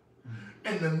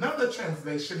 In another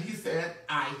translation, he said,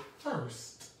 I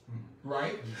thirst.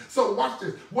 Right? So watch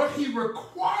this. What he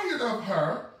required of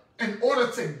her in order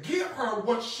to give her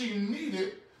what she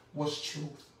needed was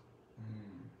truth.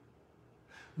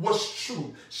 Was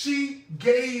true. She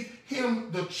gave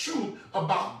him the truth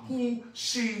about who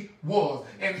she was.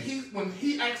 And when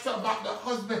he asked her about the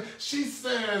husband, she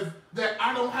says that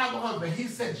I don't have a husband. He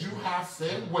said, you have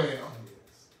said well.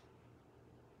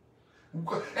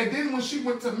 And then when she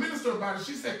went to minister about it,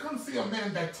 she said, come see a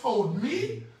man that told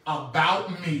me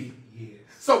about me.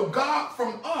 So God,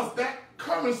 from us, that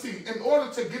currency, in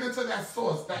order to get into that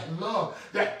source, that love,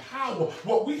 that power,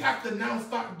 what we have to now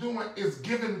start doing is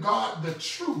giving God the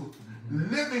truth,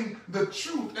 living the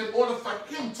truth in order for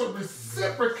him to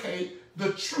reciprocate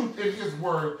the truth in his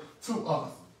word to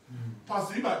us.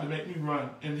 Pastor, you about to make me run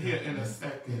in here in a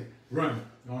second. Run.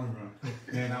 Don't run.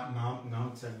 Man, I'm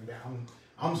telling you that.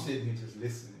 I'm sitting here just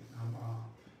listening.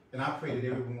 And I pray that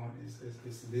everyone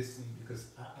is listening, because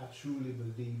I truly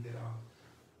believe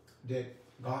that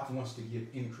God wants to give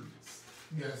increase.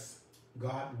 Yes.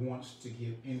 God wants to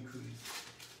give increase.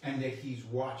 And that he's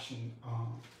watching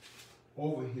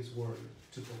over his word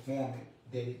to perform it,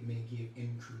 that it may give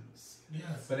increase.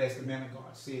 Yes. But as the man of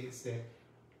God says, that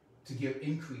to give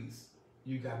increase,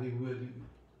 you got to be willing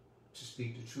to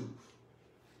speak the truth.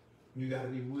 You got to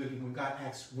be willing, when God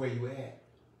asks where you at.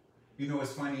 You know,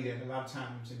 it's funny that a lot of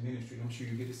times in ministry, I'm sure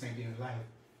you get the same thing in life.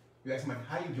 You ask somebody,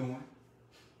 how you doing?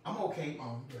 I'm okay.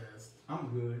 I'm blessed. I'm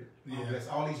good. I'm blessed.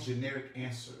 All these generic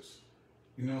answers.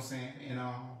 You know what I'm saying?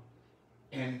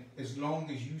 And as long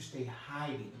as you stay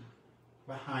hiding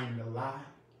behind the lie,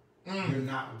 you're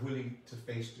not willing to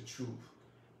face the truth.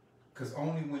 Because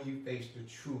only when you face the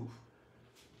truth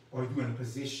are you in a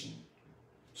position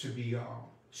to be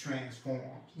transformed.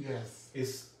 Yes.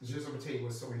 It's just, I'm going to tell you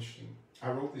what's so interesting. I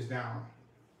wrote this down.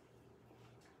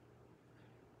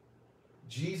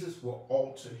 Jesus will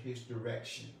alter his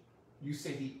direction. You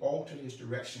said he altered his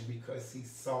direction because he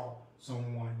saw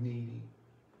someone needing.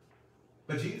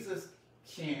 But Jesus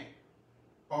can't.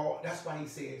 That's why he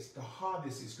says the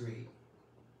harvest is great,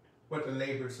 but the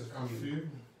laborers are few.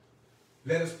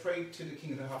 Let us pray to the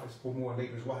King of the harvest for more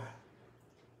laborers. Why?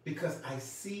 Because I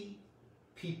see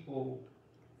people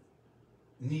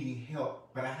needing help,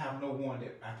 but I have no one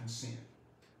that I can send.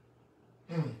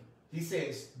 He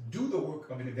says, do the work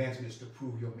of an evangelist to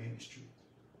prove your ministry.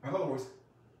 In other words,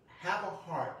 have a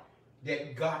heart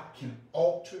that God can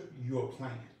alter your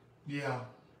plan. Yeah.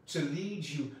 To lead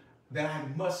you, that I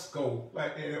must go.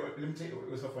 Like, let me tell you,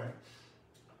 it was so funny.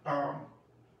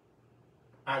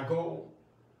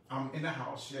 I'm in the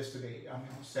house yesterday, on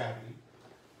Saturday.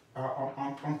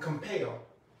 I'm compelled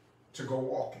to go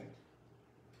walking.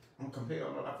 I'm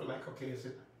compelled. I feel like, okay,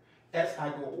 as I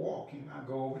go walking, I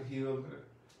go over the hill.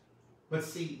 But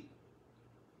see,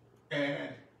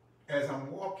 and as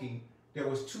I'm walking, there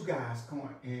was two guys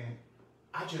going, and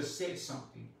I just said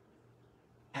something.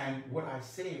 And what I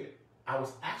said, I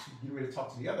was actually getting ready to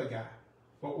talk to the other guy.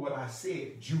 But what I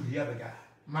said drew the other guy.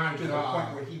 My to God. The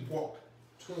point where he walked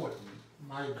toward me.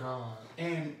 My God.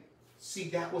 And see,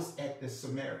 that was at the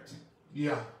Samaritan.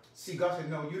 Yeah. See, God said,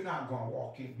 no, you're not going to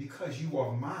walk in because you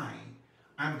are mine.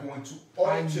 I'm going to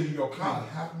alter your plan.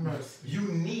 Have mercy. You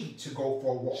need to go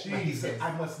for a walk. Jesus. Like he said,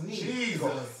 I must need to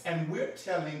go. And we're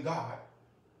telling God,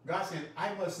 God said,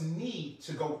 I must need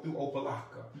to go through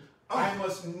Opalaka. I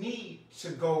must need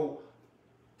to go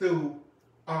through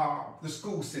the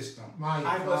school system.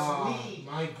 I must need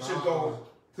to go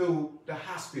through the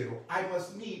hospital. I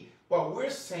must need, but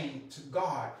we're saying to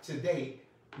God today,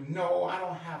 no, I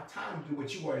don't have time to do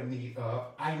what you are in need of.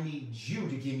 I need you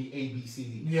to give me A, B, C,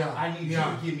 D. Yeah. I need you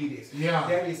to give me this. Yeah.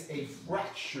 That is a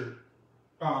fractured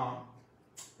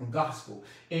gospel.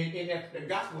 And the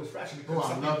gospel is fractured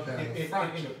because I love that.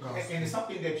 And it's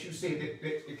something that you said that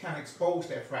it kind of exposed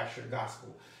that fractured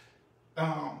gospel.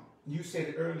 You said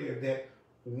it earlier that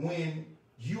when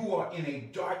you are in a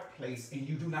dark place and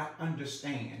you do not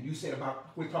understand, you said you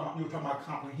were talking about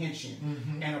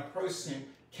comprehension, and a person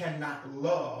cannot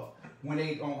love when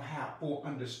they don't have full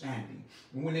understanding.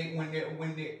 When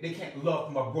they can't love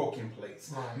from a broken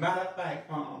place. Right. Matter of fact,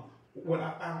 what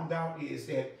I found out is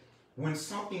that when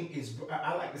something is,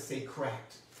 I like to say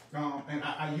cracked, and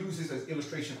I use this as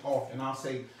illustration often. I'll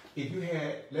say, if you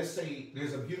had, let's say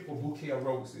there's a beautiful bouquet of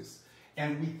roses,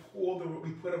 and we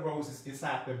put the roses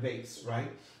inside the vase,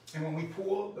 right? And when we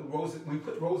pour the roses, when we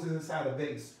put roses inside a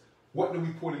vase, what do we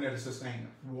pour in there to sustain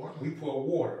them? Water. We pour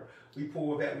water. We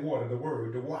pour that water, the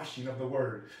word, the washing of the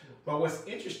word. But what's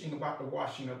interesting about the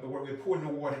washing of the word, we're pouring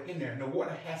the water in there, and the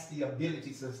water has the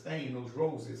ability to sustain those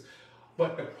roses.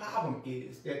 But the problem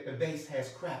is that the vase has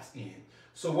cracks in.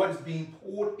 So what is being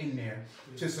poured in there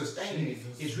to sustain it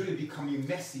is really becoming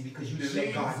messy because you didn't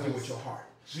let God deal with your heart.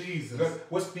 Jesus.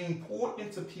 What's being poured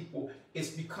into people is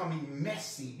becoming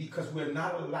messy because we're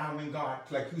not allowing God,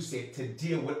 like you said, to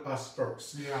deal with us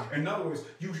first. Yeah. In other words,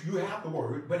 you have the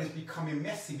word, but it's becoming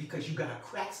messy because you got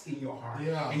cracks in your heart.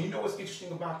 Yeah. And you know what's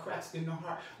interesting about cracks in the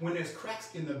heart? When there's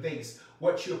cracks in the vase,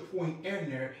 what you're pouring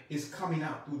in there is coming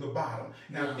out through the bottom.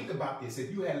 Now think about this.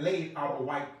 If you had laid out a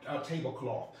white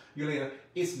tablecloth,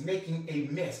 it's making a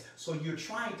mess. So you're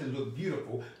trying to look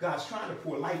beautiful. God's trying to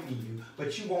pour light in you,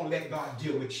 but you won't let God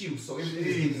deal with you. So it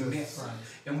is getting messy.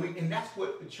 And that's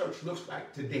what the church looks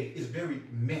like today. It's very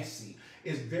messy.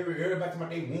 It's everybody talking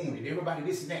about they wounded. Everybody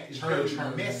this and that. It's very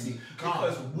messy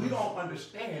because we don't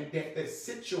understand that the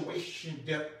situation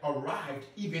that arrived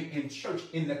even in church,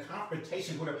 in the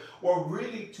confrontations, whatever, were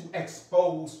really to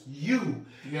expose you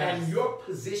and your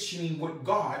positioning with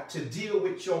God to deal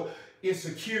with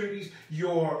insecurities,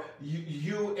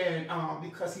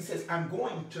 because he says, I'm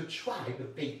going to try the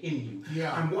faith in you.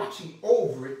 Yeah. I'm watching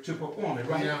over it to perform it,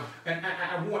 right? Yeah. And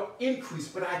I want increase,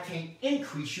 but I can't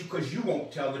increase you because you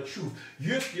won't tell the truth.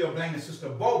 You're still blaming Sister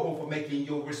Bobo for making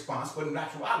your response, but in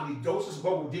actuality, though Sister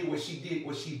Bobo did what she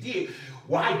did,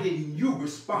 why didn't you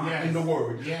respond in the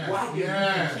word? Yes. Why didn't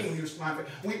you continue to respond?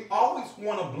 We always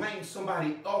want to blame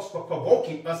somebody else for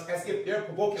provoking us as if they're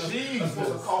provoking us. It's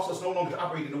supposed to cause us no longer to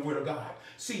operate in the word of God.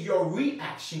 See, your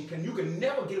reaction you can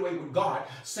never get away with God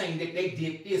saying that they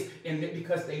did this, and that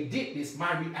because they did this,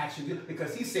 my reaction is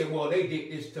because he said, well, they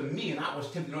did this to me, and I was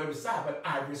tempted on every side, but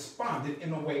I responded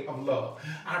in a way of love.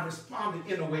 I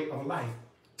responded in a way of life.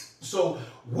 So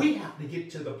we have to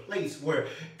get to the place where,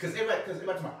 because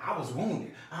everybody I was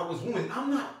wounded.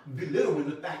 I'm not belittling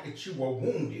the fact that you were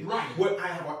wounded. Right. What I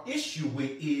have an issue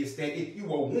with is that if you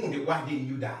were wounded, why didn't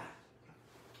you die?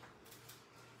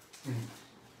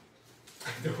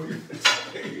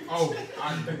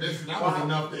 Listen, that was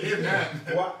enough to hit that.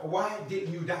 Why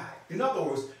didn't you die? In other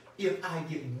words, if I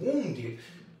get wounded,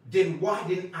 then why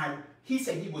didn't I? He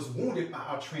said he was wounded by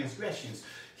our transgressions.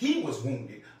 He was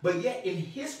wounded, but yet in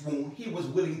his wound, he was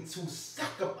willing to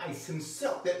sacrifice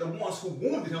himself that the ones who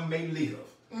wounded him may live.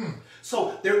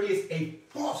 So there is a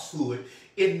falsehood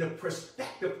in the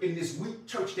perspective in this weak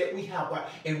church that we have.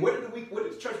 And where did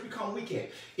the church become weak at?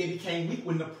 It became weak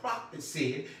when the prophet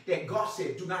said that God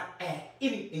said, do not add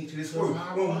anything to this word.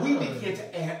 When we begin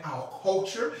to add our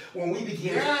culture, when we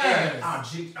begin to add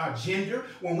our gender,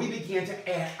 when we begin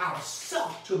to add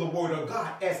ourselves to the word of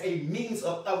God as a means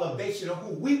of elevation of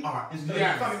who we are, instead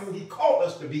of becoming who he called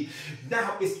us to be,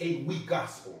 now it's a weak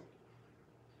gospel.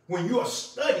 When you're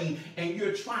studying and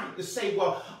you're trying to say,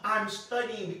 well, I'm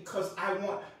studying because I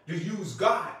want to use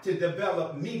God to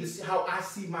develop me to see how I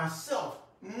see myself.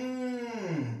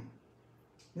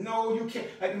 No, you can't.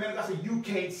 Like the man of God said, you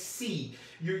can't see.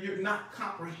 You're not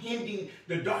comprehending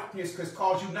the darkness because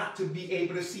cause you not to be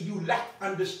able to see. You lack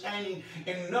understanding.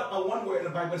 And one word in the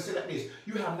Bible says like this: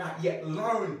 you have not yet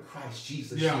learned Christ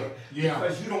Jesus yet.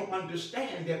 Because you don't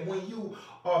understand that when you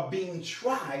are being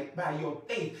tried by your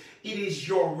faith, it is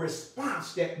your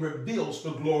response that reveals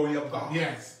the glory of God.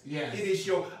 Yes. It is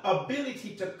your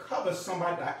ability to cover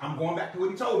somebody. I'm going back to what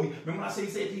he told me. Remember when I said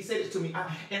he said it to me,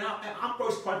 I'm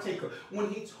first partaker. When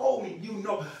he told me,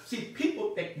 see,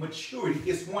 people think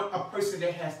maturity is a person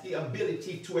that has the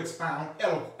ability to expound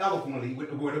eloquently with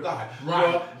the word of God. Right.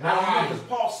 Well, I don't know, because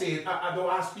Paul said, though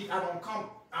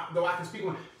I can speak.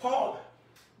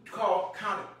 Paul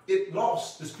counted it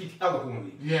lost to speak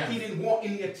eloquently. He didn't want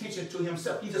any attention to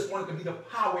himself. He just wanted to be the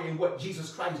power in what Jesus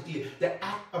Christ did, the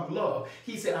act of love.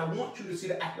 He said, I want you to see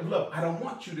the act of love. I don't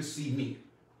want you to see me.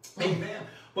 Amen.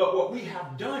 But what we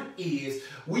have done is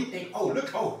we think, look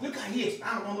how he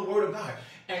expounded on the word of God.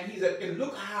 And he said, and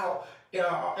look how,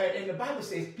 and the Bible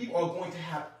says people are going to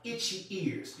have itchy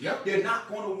ears. They're not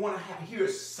going to want to hear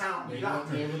sound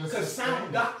doctrine. Because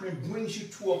sound doctrine brings you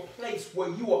to a place where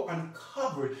you are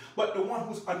uncovered. But the one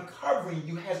who's uncovering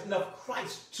you has enough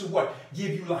Christ to what?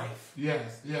 Give you life.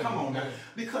 Come on now.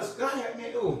 Because God had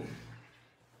me,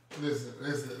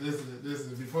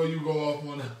 Listen. Before you go off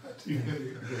on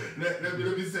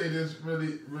let me say this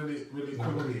really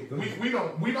quickly.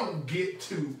 We don't get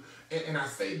to, and I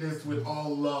say this with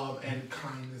all love and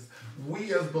kindness,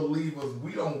 we as believers,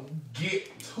 we don't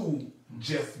get to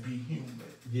just be human.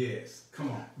 Yes,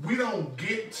 come on. We don't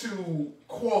get to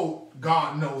quote,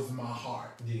 God knows my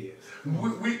heart. Yes.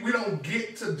 We don't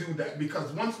get to do that,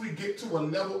 because once we get to a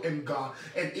level in God,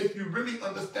 and if you really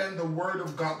understand the word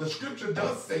of God, the scripture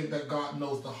does say that God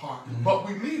knows the heart, but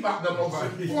we leave out the most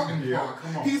important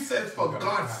part. He says, for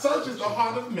God searches the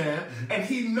heart of man, and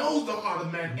he knows the heart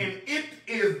of man, and it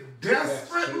is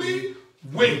desperately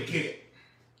wicked.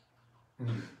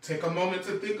 Take a moment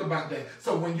to think about that.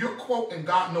 So when you're quoting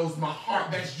God knows my heart,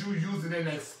 that's you using an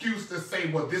excuse to say,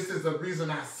 well, this is the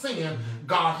reason I sin.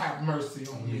 God have mercy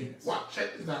on me. Watch,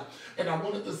 check this out. And I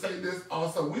wanted to say this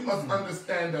also. We must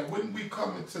understand that when we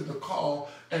come into the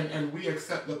call and we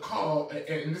accept the call,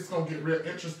 and this is going to get real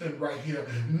interesting right here,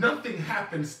 nothing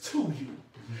happens to you.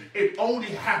 It only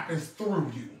happens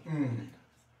through you.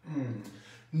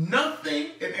 Nothing,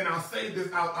 and I'll say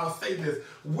this,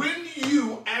 when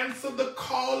you answer the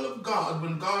call of God,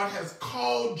 when God has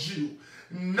called you,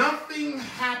 nothing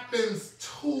happens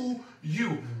to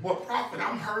you. Well, prophet,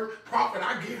 I'm hurt. Prophet,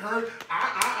 I get hurt.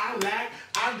 I lack.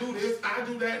 I do this. I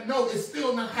do that. No, it's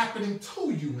still not happening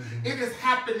to you. It is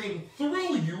happening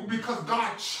through you, because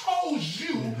God chose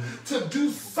you to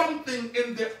do something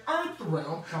in the earth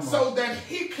realm so that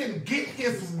he can get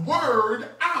his word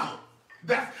out.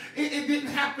 It didn't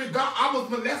happen. God, I was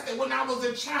molested when I was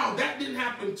a child. That didn't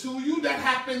happen to you. That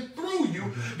happened through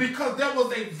you because there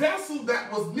was a vessel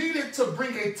that was needed to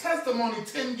bring a testimony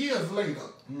 10 years later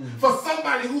for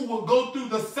somebody who will go through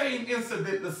the same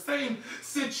incident, the same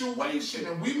situation.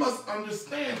 And we must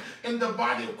understand in the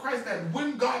body of Christ that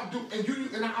when God do,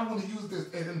 and I want to use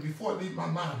this, and before it leaves my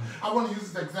mind, I want to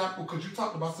use this example because you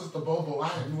talked about Sister Bobo. I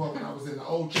knew her when I was in the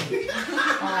old church.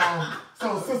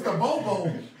 So Sister Bobo,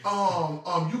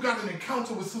 you got an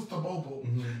encounter with Sister Bobo,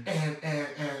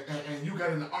 and you got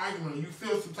an argument, and you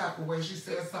feel some type of way. She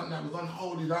said something that was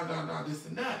unholy, this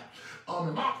and that.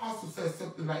 And my apostle says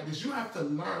something like this: you have to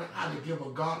learn how to give a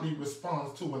godly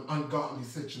response to an ungodly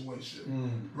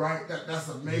situation, right? That's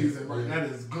amazing, right? That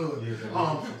is good.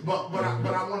 But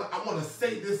I want to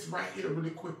say this right here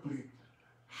really quickly.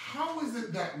 How is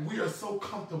it that we are so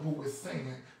comfortable with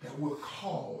saying that we're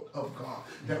called of God,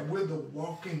 that we're the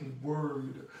walking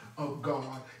word of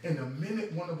God, and the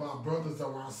minute one of our brothers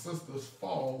or our sisters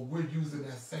fall, we're using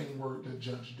that same word to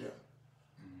judge them?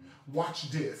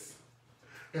 Watch this.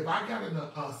 If I got in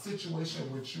a situation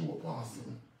with you, Apostle,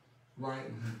 right?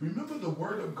 Remember the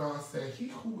word of God said, he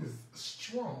who is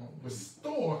strong,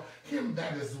 restore him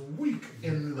that is weak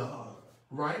in love.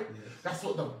 Right? Yes. That's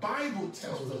what the Bible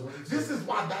tells us. This is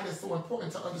why that is so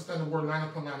important to understand the word line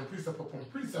upon line and precept upon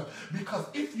precept. Because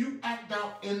if you act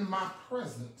out in my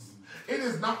presence, it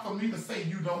is not for me to say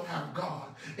you don't have God.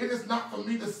 It is not for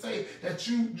me to say that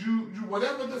you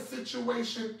whatever the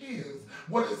situation is.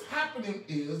 What is happening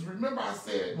is, remember I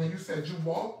said when you said you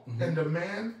walked and the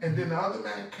man and then the other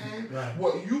man came. Right.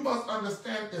 What you must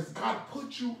understand is God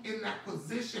put you in that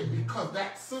position because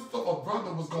that sister or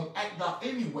brother was going to act out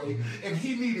anyway, and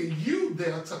he needed you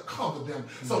there to cover them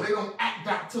so they don't act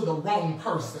out to the wrong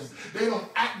person. They don't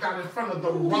act out in front of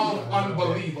the wrong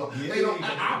unbeliever. They don't.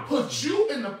 I put you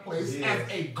in the place as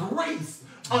a grace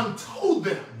unto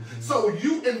them. So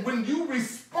when you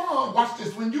respond, watch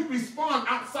this, when you respond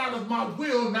outside of my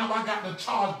will, now I got to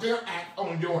charge their act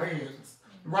on your hands.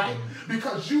 Right?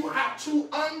 Because you have to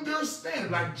understand,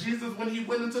 like Jesus when he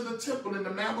went into the temple and the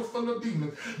man was full of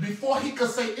demons, before he could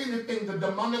say anything, the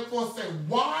demonic force said,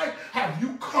 why have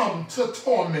you come to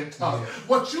torment us?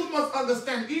 What you must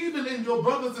understand, even in your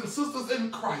brothers and sisters in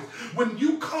Christ, when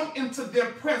you come into their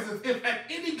presence, if at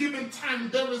any given time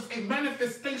there is a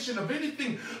manifestation of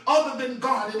anything other than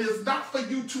God, it is not for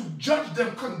you to judge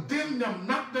them, condemn them,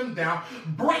 knock them down,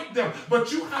 break them,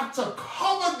 but you have to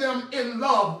cover them in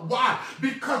love. Why?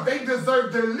 Because they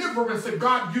deserve deliverance, and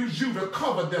God used you to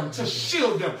cover them, to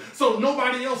shield them, so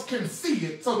nobody else can see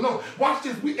it. So no, watch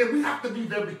this. We have to be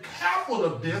very careful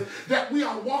of this, that we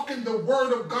are walking the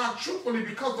word of God truthfully,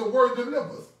 because the word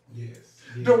delivers. Yes.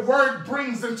 The word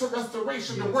brings into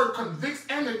restoration. The word convicts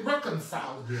and it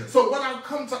reconciles. So what I've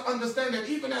come to understand, that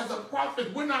even as a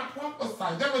prophet, we're not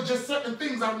prophesying. There are just certain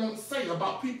things I won't say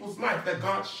about people's life that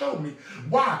God showed me.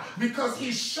 Why? Because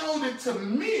he showed it to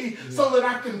me so that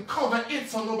I can cover it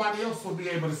so nobody else will be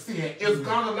able to see it. Is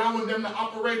God allowing them to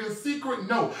operate in secret?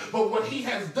 No. But what he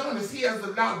has done is he has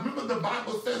allowed, remember the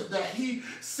Bible says that he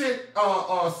sent,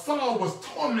 Saul was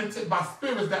tormented by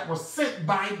spirits that were sent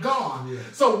by God.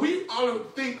 So we all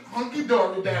think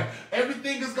hunky-dory that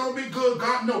everything is going to be good.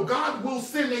 God will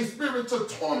send a spirit to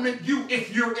torment you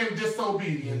if you're in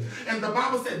disobedience. And the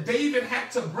Bible said David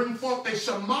had to bring forth a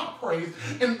Shema praise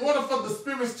in order for the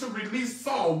spirits to release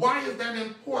Saul. Why is that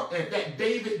important that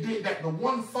David did that? The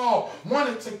one Saul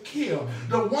wanted to kill.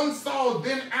 The one Saul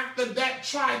then after that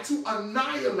tried to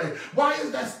annihilate. Why is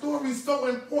that story so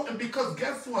important? Because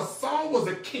guess what? Saul was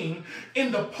a king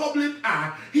in the public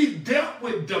eye. He dealt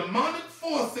with demonic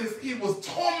forces. He was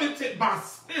tormented by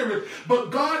spirit,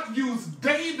 but God used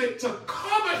David to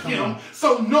cover him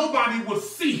so nobody would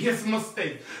see his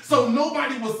mistake, so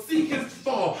nobody would see his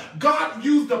fall. God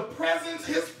used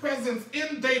his presence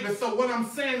in David. So what I'm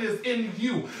saying is, in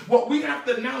you, what we have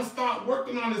to now start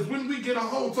working on is when we get a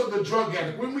hold to the drug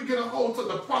addict, when we get a hold to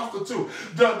the prostitute,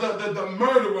 the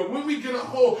murderer, when we get a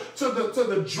hold to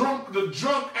the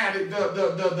drunk addict,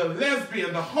 the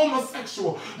lesbian, the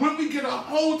homosexual, when we get a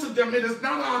hold to them, it is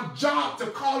not our job to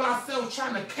call ourselves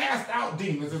trying to cast out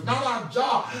demons. It's not our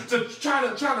job to try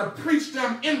to preach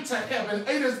them into heaven.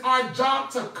 It is our job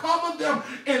to cover them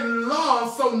in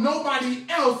love so nobody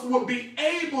else will be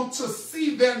able to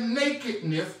see their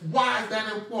nakedness. Why is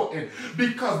that important?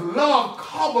 Because love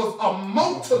covers a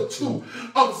multitude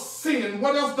of sin.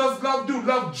 What else does love do?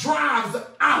 Love drives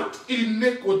out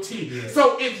iniquity.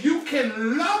 So if you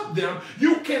can love them,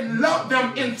 you can love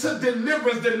them into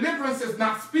deliverance. Deliverance is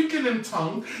not speaking in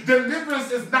tongues.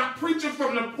 Deliverance is not preaching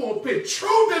from the pulpit.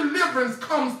 True deliverance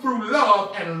comes through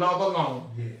love and love alone.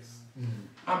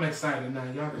 I'm excited now.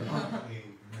 Y'all can. Amen.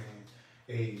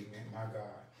 Amen. My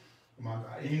God. My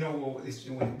God. And you know what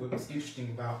was interesting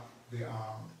about the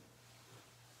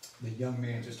young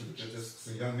man, just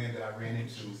the young man that I ran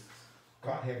into,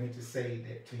 God had me to say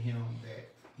that to him that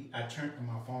I turned on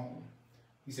my phone.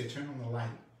 He said, turn on the light.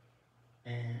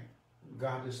 And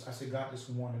I said, God just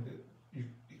wanted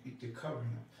to cover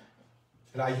him.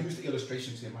 And I used the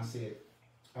illustration to him. I said,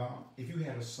 if you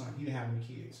had a son, he didn't have any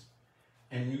kids,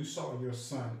 and you saw your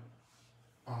son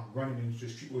running into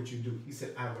the street, what you do? He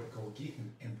said, I would go get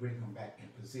him and bring him back in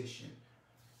position.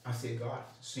 I said, God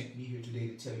sent me here today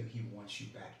to tell you he wants you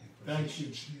back in position. Thank you,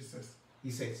 Jesus.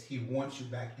 He says he wants you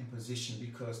back in position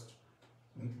because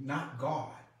not God,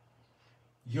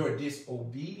 your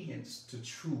disobedience to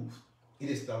truth, it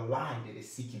is the lie that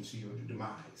is seeking to your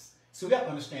demise. So we have to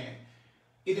understand,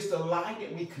 it is the lie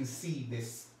that we conceive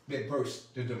that bursts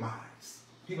the demise.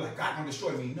 People are like, God don't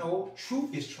destroy me. No,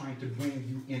 truth is trying to bring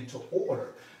you into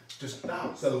order. To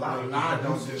stop the lie. The lie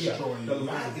don't destroy you. The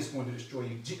lie is going to destroy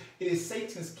you. It is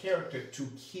Satan's character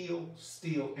to kill,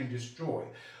 steal, and destroy.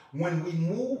 When we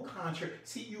move contrary,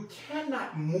 see, you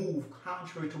cannot move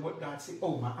contrary to what God said.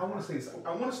 Oh my, I want to say this.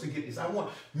 I want us to get this. I want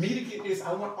me to get this.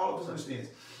 I want all of us to understand this.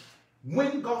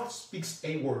 When God speaks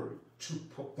a word to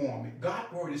perform it,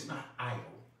 God's word is not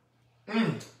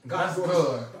idle. God's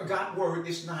word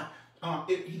is not,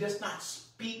 he does not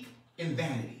speak in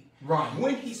vanity. Right.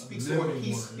 When he speaks a word,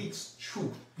 he speaks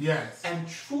truth. Yes. And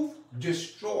truth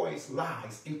destroys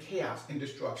lies and chaos and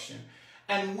destruction.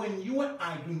 And when you and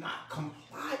I do not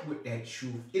comply with that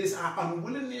truth, it is our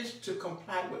unwillingness to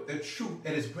comply with the truth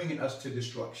that is bringing us to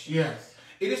destruction. Yes.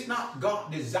 It is not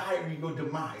God desiring your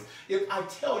demise. If I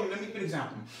tell you, let me give an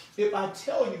example. If I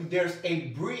tell you there's a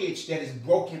bridge that is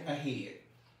broken ahead,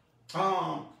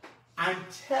 I'm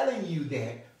telling you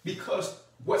that because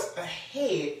what's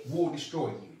ahead will destroy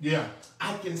you. Yeah.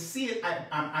 I can see it.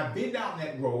 I've been down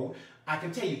that road. I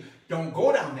can tell you, don't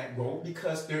go down that road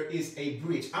because there is a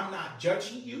bridge. I'm not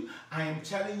judging you. I am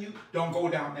telling you, don't go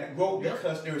down that road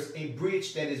because there is a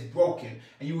bridge that is broken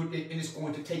and it's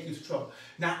going to take you to trouble.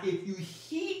 Now, if you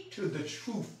heed to the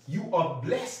truth, you are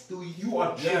blessed. You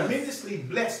are tremendously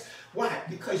blessed. Why?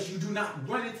 Because you do not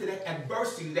run into that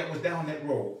adversity that was down that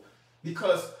road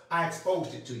because I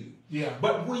exposed it to you. Yeah.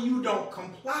 But when you don't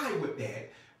comply with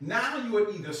that, now you are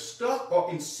either stuck or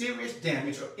in serious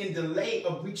damage or in delay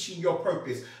of reaching your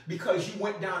purpose because you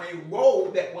went down a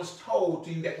road that was told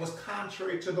to you that was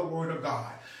contrary to the word of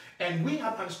God. And we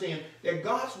have to understand that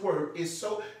God's word is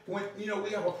so, when, we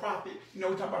have a prophet, we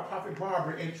talk about Prophet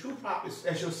Barbara, and true prophets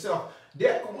as yourself,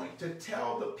 they're going to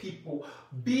tell the people,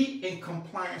 be in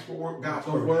compliance with God's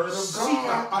word. The word of See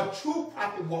God. A true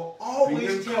prophet will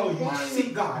always tell you,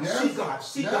 seek God, seek God,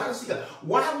 seek God, seek God.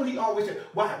 Why would he always tell?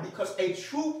 Why? Because a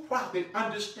true prophet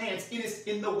understands it is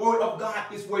in the word of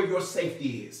God is where your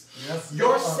safety is. Yes,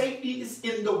 your safety is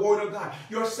in the word of God.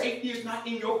 Your safety is not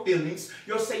in your feelings.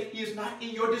 Your safety is not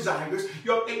in your desires.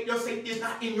 Your safety is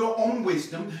not in your own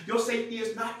wisdom. Your safety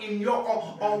is not in your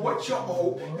on what you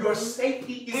owe. Your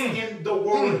safety is in the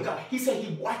word of God. He said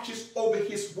he watches over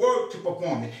his word to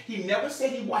perform it. He never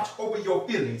said he watched over your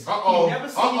feelings. He never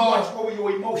said he watched over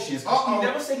your emotions. He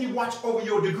never said he watched over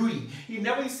your degree. He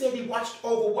never said he watched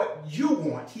over what you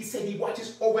want. He said he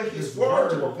watches over his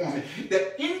word to perform it.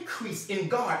 The increase in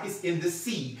God is in the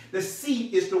seed. The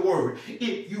seed is the word.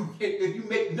 If you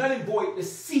make none and void the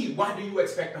seed, why do you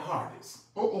expect a harvest?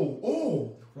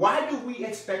 Why do we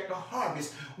expect a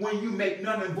harvest when you make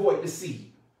none and void the seed?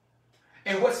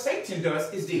 And what Satan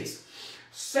does is this.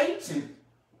 Satan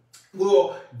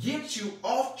will get you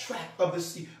off track of the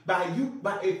seed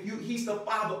he's the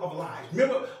father of lies.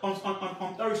 Remember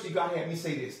on Thursday, God had me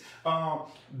say this.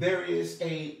 There is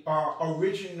a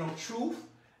original truth.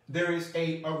 There is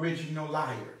a original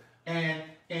liar.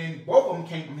 And both of them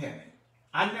came from heaven.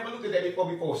 I never looked at that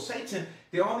before. Satan,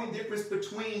 the only difference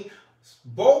between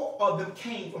both of them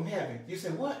came from heaven. You say,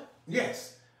 what?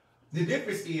 Yes. The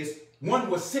difference is one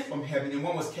was sent from heaven and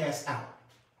one was cast out.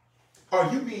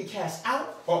 Are you being cast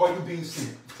out or are you being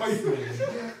sent? One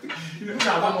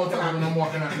more time and I'm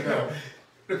walking out the door.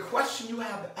 The question you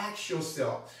have to ask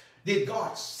yourself, did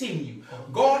God send you?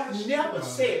 God never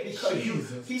said because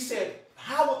he said,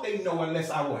 how would they know unless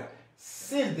I what?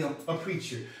 Send them a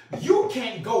preacher. You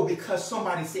can't go because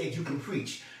somebody said you can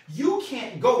preach. You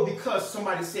can't go because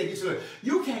somebody said this.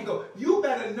 You can't go. You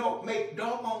better make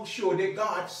doggone sure that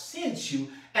God sent you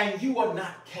and you are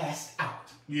not cast out.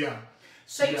 Yeah.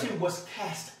 Satan was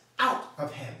cast out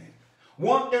of heaven.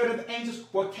 1/3 of the angels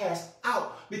were cast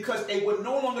out because they were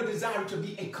no longer desiring to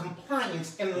be in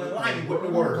compliance and alignment with the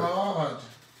word. God.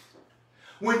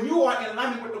 When you are in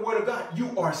alignment with the word of God,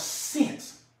 you are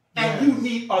sent. And you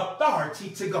need authority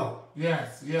to go.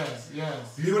 Yes.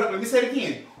 Let me say it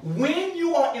again. When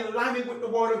you are in alignment with the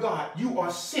word of God, you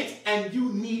are sent and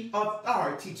you need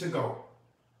authority to go.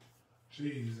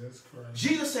 Jesus Christ.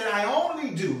 Jesus said, I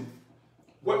only do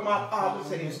what my Father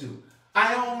says do.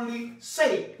 I only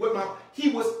say what my... He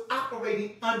was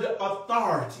operating under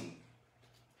authority.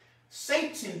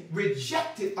 Satan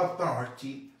rejected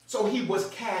authority, so he was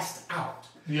cast out.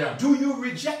 Yeah. Do you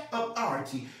reject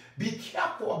authority? Be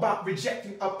careful about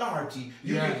rejecting authority.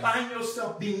 You can find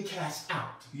yourself being cast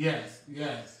out. Yes.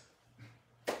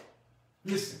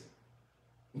 Listen,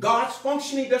 God's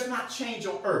functioning does not change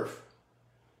on earth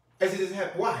as it is in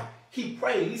heaven. Why? He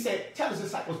prayed. He said, tell his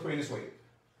disciples pray this way.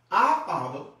 Our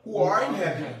Father, who art in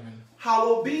heaven,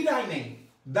 hallowed be thy name.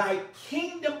 Thy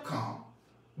kingdom come.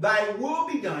 Thy will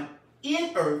be done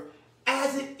in earth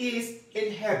as it is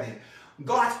in heaven.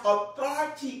 God's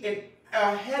authority in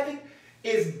heaven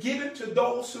is given to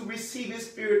those who receive his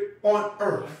spirit on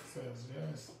earth.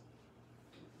 Yes.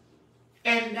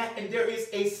 And there is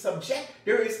a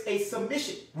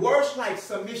submission. Words like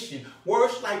submission,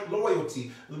 words like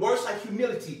loyalty, words like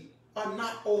humility are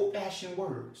not old-fashioned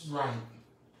words.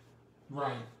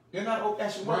 Right. They're not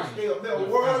old-fashioned words. Right. They're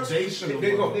words. Foundational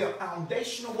They're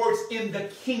foundational words in the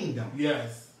kingdom.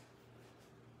 Yes.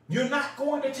 You're not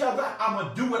going to tell God, I'm going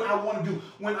to do what I want to do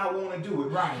when I want to do it.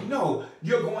 Right. No,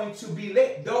 you're going to be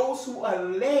led. Those who are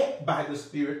led by the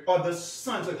Spirit or the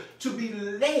sons. To be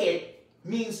led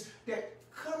means that,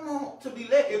 come on, to be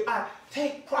led. If I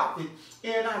take Prophet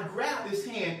and I grab his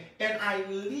hand and I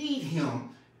lead him,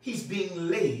 he's being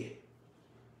led.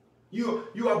 You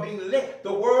are being led.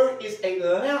 The word is a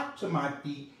lamp to my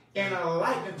feet and a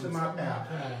light unto my path.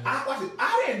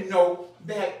 I didn't know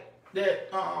that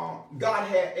God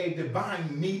had a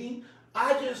divine meaning.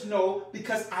 I just know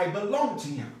because I belong to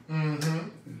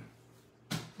him.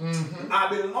 I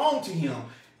belong to him.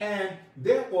 And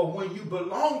therefore, when you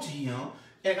belong to him,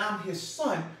 and I'm his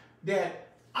son, that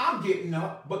I'm getting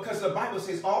up because the Bible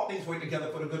says all things work together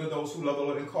for the good of those who love the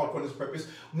Lord and called for this purpose.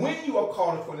 When you are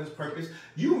called for this purpose,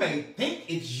 you may think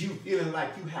it's you feeling like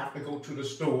you have to go to the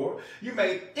store. You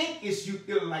may think it's you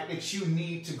feeling like that you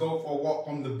need to go for a walk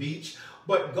on the beach.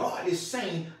 But God is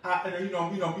saying, you know,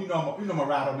 my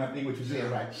ride on that thing, which was there,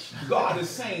 right? God is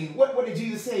saying, what did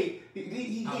Jesus say?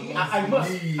 I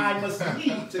must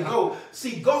need to go.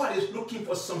 See, God is looking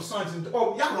for some sons and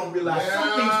y'all don't realize some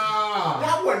things.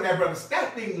 That wasn't that, brother.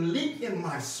 That thing leaped in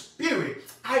my spirit.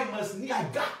 I'm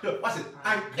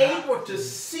able to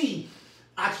see.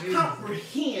 I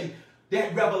comprehend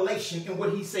that revelation in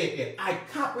what he said there. I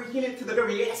comprehend it to the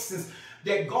very essence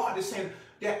that God is saying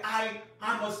that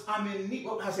I'm in need.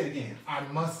 I say it again. I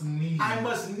must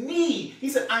need. He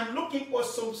said, I'm looking for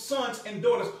some sons and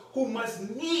daughters who must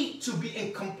need to be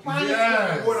in compliance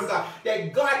with the word of God.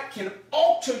 That God can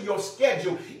alter your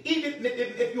schedule, even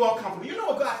if you're uncomfortable. You know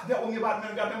what God dealt with me about?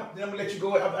 Then I'm going to let you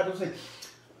go. I just say,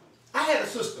 I had a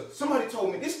sister. Somebody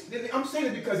told me this. I'm saying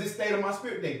it because it stayed on my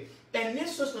spirit day. And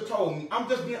this sister told me, I'm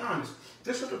just being honest.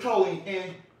 This sister told me,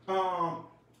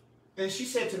 and she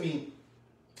said to me,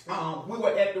 we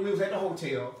was at the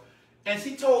hotel, and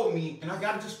she told me, and I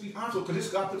got to just be honest with her, because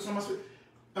this God put this on my spirit.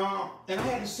 And I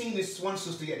hadn't seen this one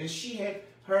sister yet, and she had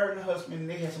her and her husband, and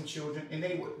they had some children, and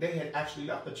they had actually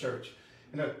left the church.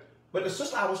 But the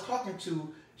sister I was talking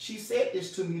to, she said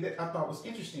this to me that I thought was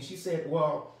interesting. She said,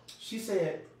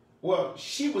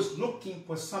 she was looking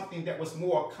for something that was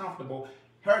more comfortable.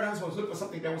 Her and her husband was looking for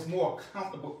something that was more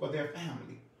comfortable for their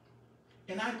family.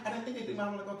 And I didn't think anything about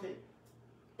it. I'm like, okay.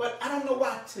 But I don't know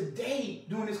why today,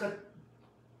 doing this,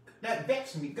 that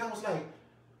vexed me. God was like,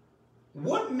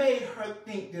 what made her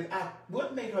think that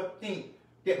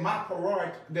my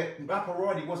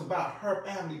priority was about her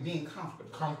family being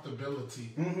comfortable? Comfortability.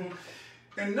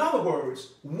 In other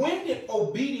words, when did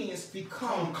obedience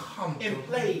become in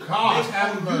play based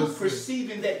on you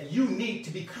perceiving that you need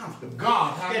to be comfortable?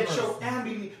 That your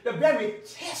family, the very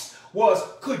test was,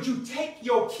 could you take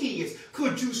your kids,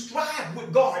 could you strive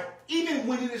with God even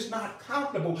when it is not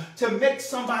comfortable to make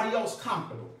somebody else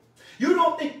comfortable? You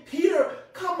don't think Peter,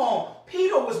 come on,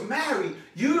 Peter was married.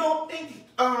 You don't think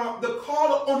the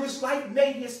call on his life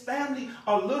made his family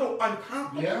a little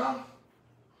uncomfortable? Yeah.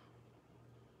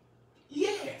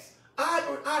 Yes.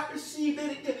 I perceive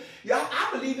that it did. Yeah, I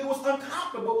believe it was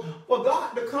uncomfortable for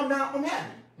God to come down from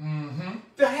heaven.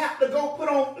 To have to go put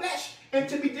on flesh and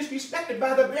to be disrespected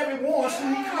by the very ones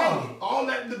who he created. All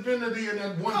that divinity in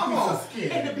that one piece of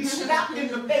skin. And to be slapped in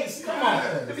the face. Come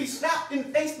on. To be slapped in the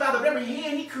face by the very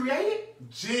hand he created.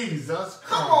 Jesus Christ.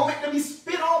 Come on, man. To be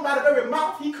spit on by the very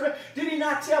mouth he created. Did he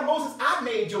not tell Moses, I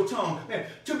made your tongue. Man,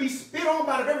 to be spit on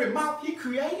by the very mouth he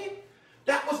created,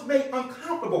 that was made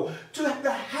uncomfortable. To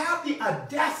have the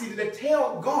audacity to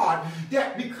tell God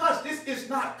that because this is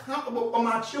not comfortable for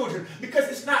my children, because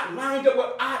it's not lined up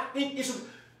what I think it should.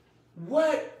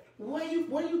 Where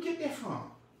do you get that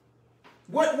from?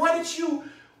 What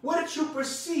did you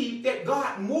perceive that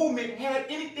God movement had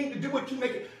anything to do with you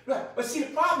making right? But see,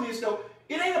 the problem is though,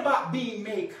 it ain't about being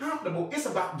made comfortable. It's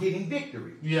about getting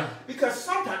victory. Yeah. Because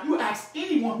sometimes you ask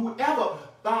anyone who ever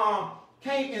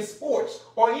came in sports,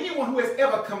 or anyone who has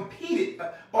ever competed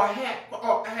or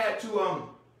had to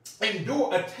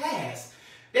endure a task,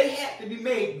 they had to be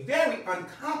made very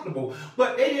uncomfortable.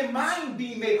 But they didn't mind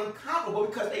being made uncomfortable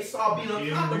because they saw being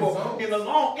uncomfortable in the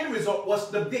long end result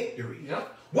was the victory.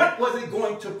 Yep. What was it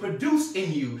going to produce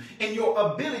in you and your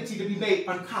ability to be made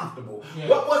uncomfortable? Yeah.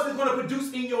 What was it going to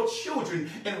produce in your children?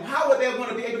 And how were they going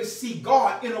to be able to see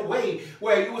God in a way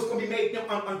where it was going to be made them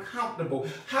uncomfortable?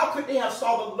 How could they have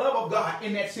saw the love of God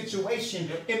in that situation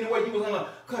in the way you were going to?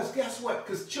 Because guess what?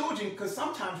 Because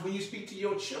sometimes when you speak to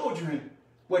your children,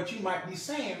 what you might be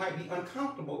saying might be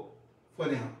uncomfortable for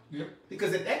them. Yep.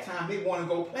 Because at that time, they want to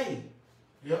go play.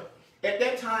 Yep. At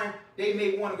that time, they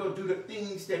may want to go do the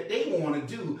things that they want to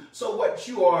do. So what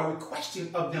you are requesting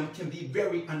of them can be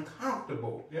very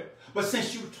uncomfortable. Yep. But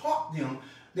since you taught them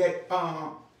that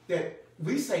that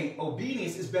we say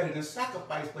obedience is better than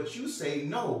sacrifice, but you say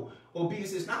no,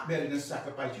 obedience is not better than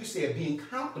sacrifice. You said being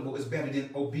comfortable is better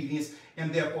than obedience,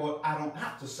 and therefore I don't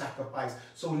have to sacrifice.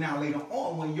 So now later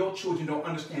on, when your children don't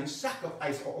understand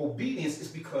sacrifice or obedience, it's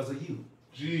because of you.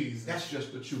 Jesus. That's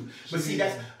just the truth. But see,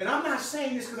 and I'm not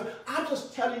saying this because I'm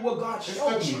just telling you what God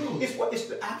showed me. It's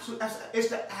the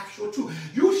actual truth.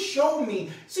 You showed me.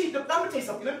 See, let me tell you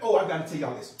something. I got to tell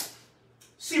y'all this.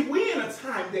 See, we're in a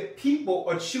time that people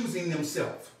are choosing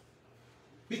themselves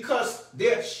because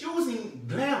they're choosing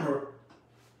glamour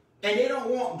and they don't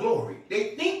want glory.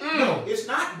 They think, no, it's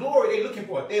not glory they're looking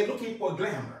for. They're looking for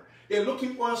glamour. They're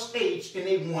looking for a stage and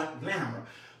they want glamour.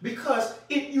 Because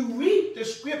if you read the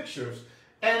scriptures,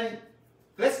 and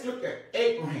let's look at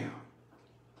Abraham,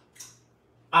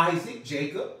 Isaac,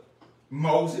 Jacob,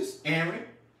 Moses, Aaron.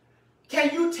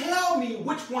 Can you tell me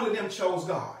which one of them chose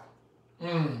God?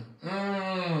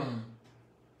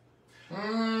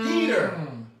 Peter,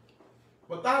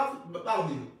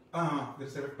 Bartholomew,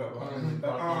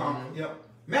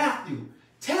 Matthew.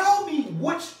 Tell me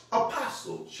which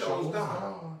apostle chose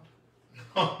God.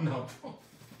 Oh, no.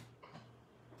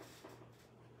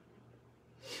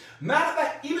 Matter of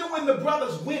fact, even when the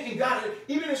brothers went and got it,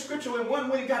 even in scripture, when one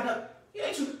went and got it,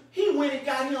 he went and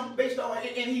got him based on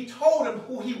it, and he told him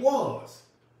who he was.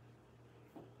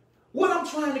 What I'm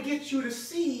trying to get you to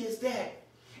see is that,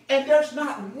 and there's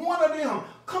not one of them,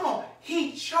 come on,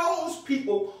 he chose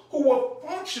people who were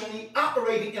functionally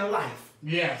operating in life.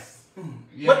 Yes.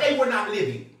 Yes. But they were not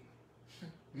living.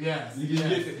 Yes.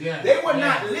 Yes. They were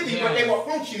not living, but they were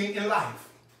functioning in life.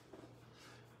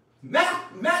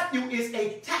 Matthew is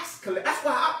a tax collector. That's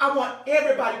why I want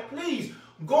everybody, please,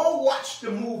 go watch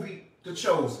the movie The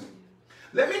Chosen.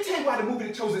 Let me tell you why the movie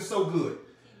The Chosen is so good.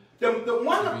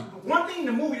 One thing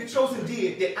the movie The Chosen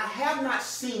did that I have not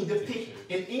seen depicted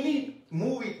in any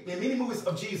movie, in many movies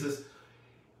of Jesus,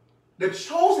 The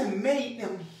Chosen made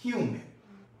them human.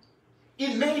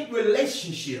 It made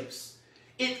relationships.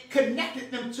 It connected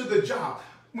them to the job.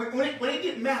 When they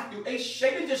did Matthew, they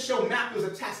didn't just show Matthew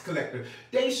as a tax collector.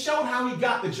 They showed how he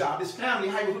got the job, his family,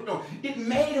 how he looked on. It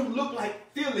made him look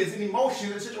like feelings and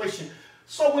emotions in the situation.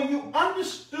 So when you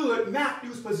understood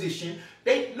Matthew's position,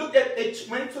 they looked at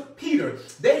when they took Peter,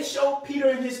 they showed Peter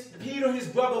and his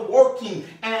brother working,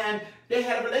 and they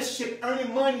had a relationship,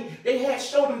 earning money. They had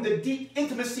showed them the deep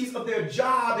intimacies of their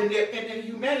job and the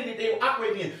humanity they were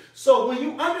operating in. So when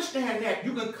you understand that,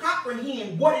 you can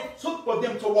comprehend what it took for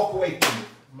them to walk away from you.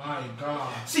 My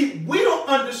God. See, we don't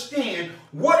understand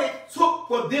what it took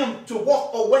for them to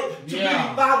walk away, to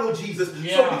really follow Jesus.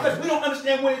 Yeah. So because we don't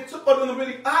understand what it took for them to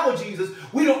really follow Jesus,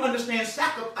 we don't understand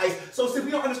sacrifice. So since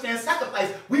we don't understand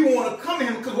sacrifice, we want to come to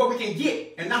him because what we can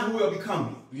get and not who we're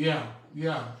becoming. Yeah,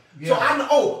 yeah. Yeah. So I know,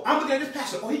 oh, I'm looking at this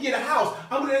pastor. Oh, he get a house.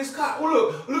 I'm looking at this car.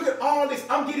 Oh, look at all this.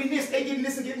 I'm getting this. They getting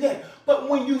this and getting that. But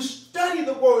when you study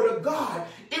the word of God,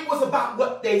 it was about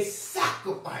what they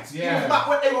sacrificed. Yeah. It was about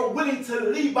what they were willing to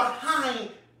leave behind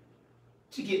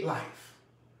to get life,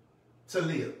 to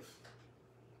live.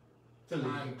 To live.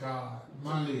 My God.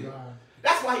 My God.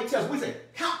 That's why he tells us, we say,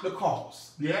 count the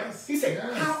cost. Yes. He said,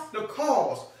 count the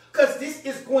cost. Because this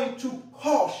is going to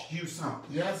cost you something.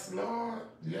 Yes, Lord.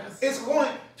 Yes. It's going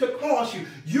to cost you.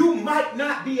 You might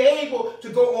not be able to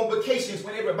go on vacations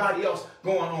when everybody else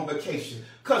going on vacation.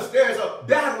 Because there's a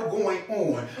battle going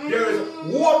on. There is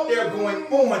warfare going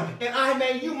on.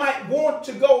 And you might want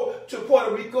to go to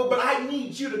Puerto Rico, but I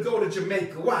need you to go to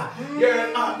Jamaica. Why?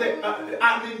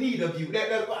 I'm in need of you. You got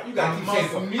to keep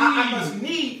saying, I must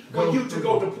need for you to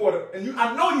go to Puerto Rico.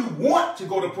 I know you want to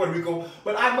go to Puerto Rico,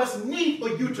 but I must need for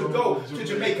you to go to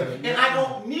Jamaica. And I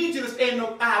don't need you to stay in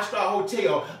no 5-star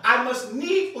hotel. I must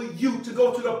need for you to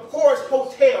go to the poorest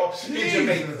hotel in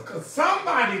Jamaica. Because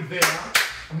somebody there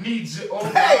needs you. Oh,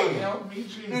 hey, help me,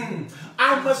 Jesus.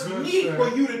 I must need for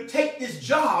you to take this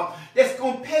job that's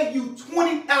going to pay you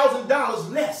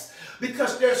 $20,000 less.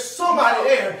 Because there's somebody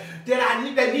there that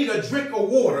need a drink of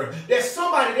water. There's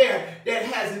somebody there that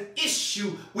has an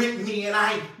issue with me, and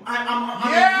I'm need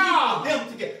for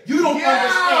them to get. You don't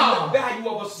understand the value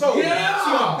of a soul. Yeah.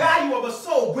 See, the value of a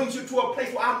soul brings you to a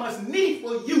place where I must need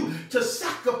for you to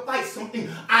sacrifice something.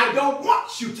 I don't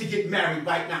want you to get married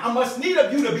right now. I must need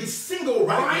of you to be single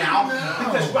right now.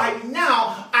 Because right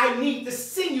now I need to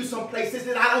send you some places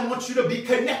that I don't want you to be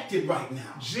connected right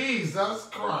now. Jesus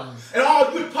Christ. And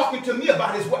all you're talking to me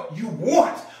about is what you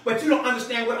want, but you don't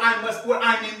understand what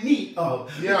I'm in need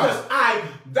of. Because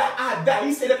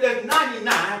he said if there's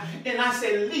 99 and I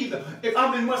say leave them, if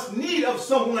I'm in much need of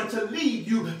someone to lead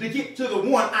you to get to the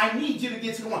one, I need you to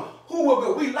get to the one. Who will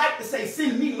go? We like to say,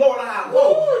 send me, Lord, I'll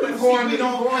go. You're going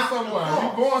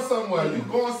somewhere.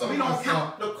 We don't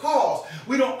count the cost.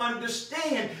 We don't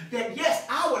understand that, yes,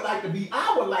 I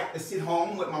would like to sit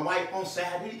home with my wife on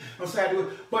Saturday,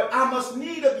 but I must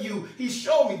need of you. He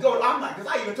showed me, go. I'm like,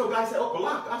 because I even told God, I said,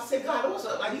 Okalaka. I said, God, what's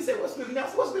up? Like, he said, what's good? I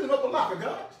said, what's good in Okalaka,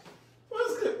 God?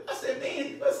 What's good? I said,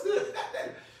 man, what's good?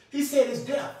 He said, it's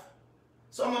death.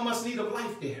 So I must need of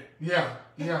life there.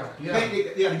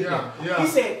 He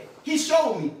said, he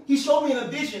showed me in a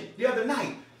vision the other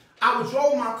night. I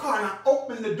drove my car and I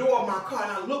opened the door of my car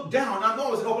and I looked down. I know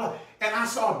it was open, and I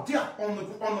saw death on the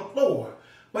floor.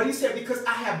 But he said, because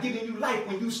I have given you life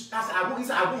when you, he said,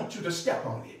 I want you to step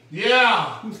on it.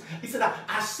 Yeah. He said,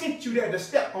 I sent you there to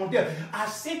step on death. I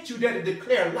sent you there to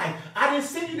declare life. I didn't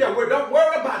send you there where don't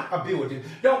worry about a building.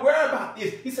 Don't worry about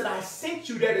this. He said, I sent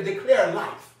you there to declare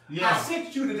life. I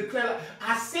sent you to declare life.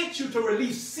 I sent you to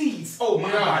release seeds. Oh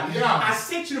my God. I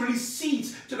sent you to release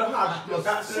seeds to the heart.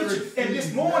 I sent you. And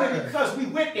this morning, because we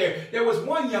went there was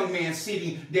one young man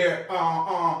sitting there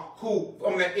who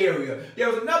from that area. There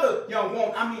was another young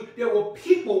woman. I mean, there were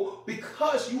people,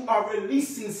 because you are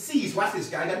releasing seeds. Watch this,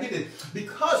 guys. I did it.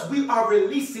 Because we are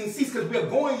releasing seeds, because we're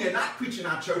going there, not preaching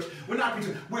our church. We're not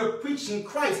preaching. We're preaching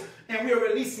Christ. And we're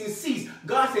releasing seeds.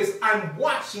 God says, I'm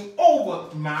watching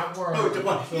over my word.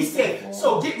 He said,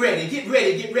 so get ready.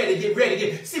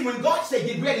 See, when God said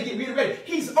get ready,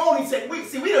 he's only said, we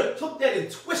done took that and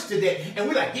twisted that, and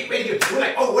we're like, get ready. We're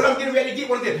like, oh, what I'm getting ready to get,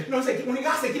 what I'm getting. You know what I'm saying? When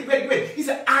God said get ready, he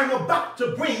said, I'm about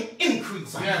to bring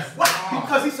increase. Yes. Why?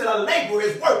 Because he said, a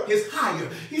laborer's work is higher.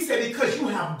 He said, because you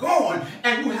have gone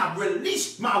and you have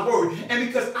released my word, and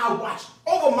because I watched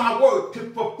over my word to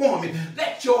perform it.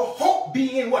 Let your hope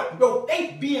be in what? Your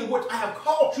faith be in what I have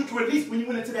called you to release when you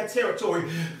went into that territory.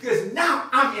 Because now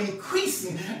I'm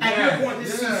increasing, and you're going to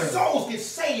see souls get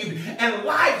saved and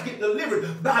lives get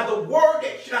delivered by the word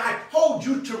that I told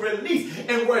you to release.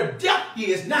 And where death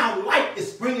is, now life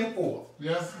is springing forth.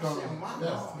 Yes, God.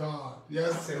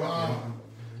 Yes, God.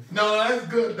 No, that's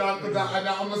good, Doctor.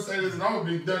 I'm going to say this and I'm going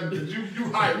to be done because you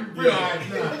real high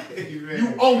now.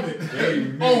 You own it.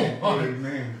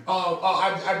 Amen.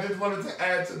 I just wanted to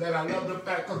add to that. I love the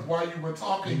fact because while you were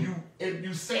talking,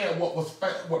 you said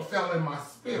what fell in my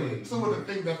spirit. Two of the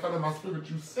things that fell in my spirit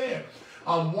you said.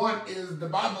 One is the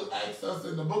Bible asks us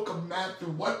in the book of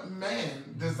Matthew, what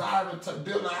man desiring to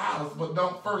build a house but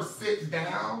don't first sit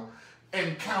down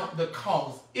and count the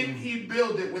cost. If he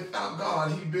build it without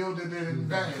God, he build it in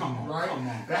vain, right?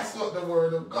 That's what the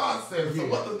word of God says. So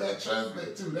what does that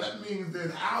translate to? That means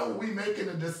that how are we making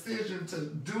a decision to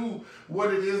do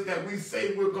what it is that we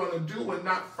say we're going to do and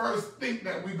not first think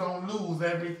that we're going to lose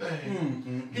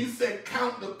everything? He said,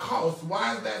 count the cost.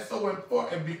 Why is that so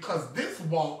important? Because this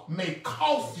walk may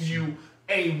cost you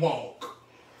a walk.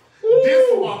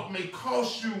 This walk may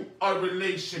cost you a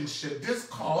relationship. This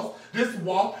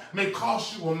walk may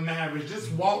cost you a marriage. This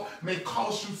walk may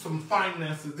cost you some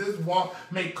finances. This walk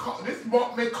may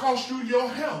cost you your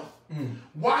health.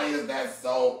 Why is that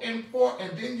so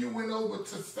important? Then you went over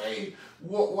to say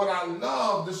what I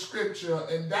love, the scripture,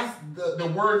 and that's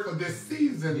the word for this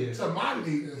season to my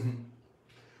leaders.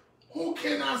 Who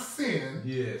can I send?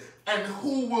 And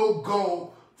who will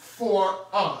go for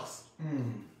us?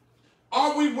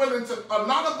 Are we willing to? A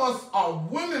lot of us are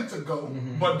willing to go,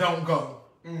 but don't go.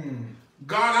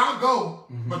 God, I'll go,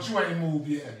 but you ain't moved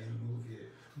yet.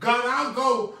 God, I'll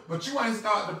go, but you ain't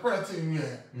started the prayer team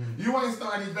yet. You ain't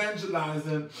started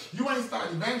evangelizing. You ain't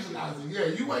started evangelizing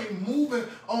yet. You ain't moving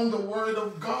on the word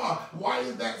of God. Why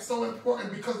is that so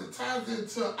important? Because it ties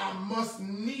into I must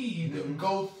need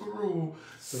go through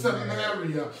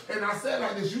Samaria. And I said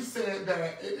like this, you said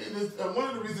that it is, one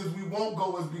of the reasons we won't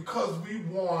go is because we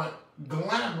want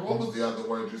glamour. What was the other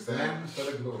word you said? Glamour instead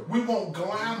of glory. We want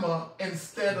glamour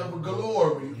instead of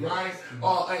glory, right?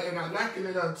 And I liken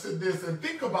it up to this. And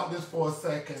think about this for a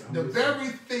second. The very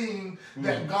thing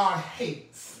that God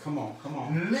hates, come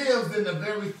on, lives in the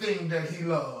very thing that he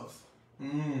loves.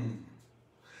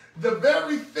 The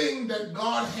very thing that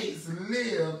God hates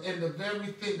live in the very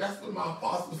thing. That's what my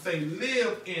apostles say.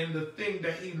 Live in the thing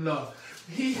that he loves.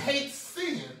 He hates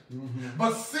sin,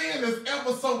 but sin is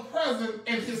ever so present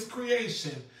in his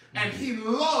creation. And he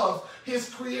loves his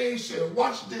creation.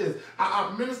 Watch this.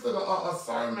 I ministered a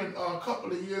sermon a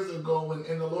couple of years ago,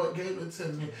 and the Lord gave it to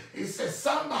me. He said,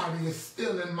 somebody is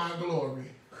still in my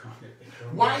glory.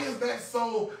 Why is that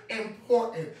so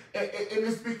important? And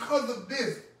it's because of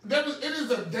this. It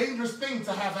is a dangerous thing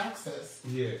to have access.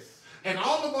 Yes. And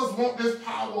all of us want this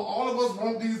power. All of us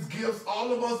want these gifts.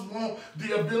 All of us want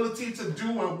the ability to do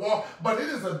and walk. But it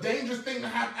is a dangerous thing to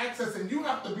have access. And you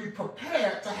have to be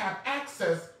prepared to have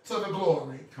access to the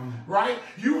glory. Right?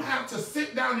 You have to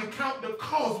sit down and count the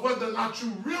cost whether or not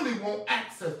you really want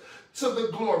access to the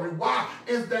glory. Why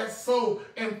is that so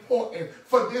important?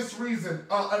 For this reason,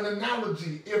 an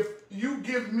analogy. If you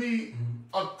give me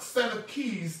a set of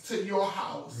keys to your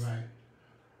house, right,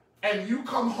 and you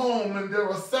come home and there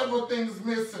are several things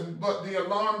missing, but the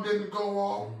alarm didn't go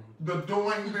off, the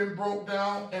door ain't been broke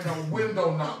down, and a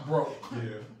window not broke.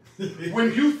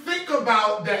 When you think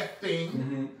about that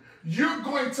thing, you're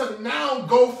going to now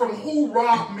go from who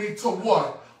robbed me to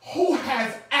what? Who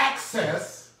has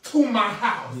access to my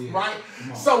house, right?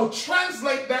 So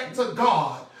translate that to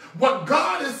God. What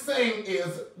God is saying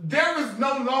is there is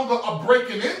no longer a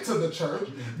breaking into the church.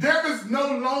 There is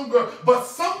no longer, but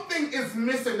something is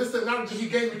missing. This analogy he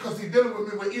gave me because he's dealing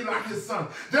with me with Eli, his son.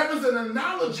 There is an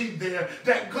analogy there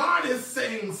that God is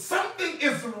saying something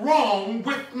is wrong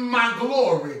with my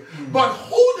glory. But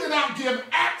who did I give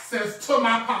access to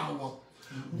my power?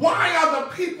 Why are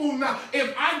the people now?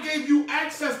 If I gave you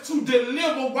access to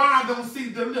deliver, why I don't see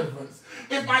deliverance?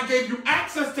 If I gave you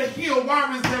access to heal,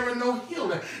 why is there no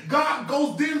healing? God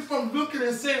goes then from looking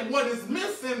and saying what is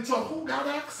missing to who got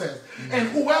access. And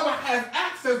whoever has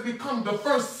access becomes the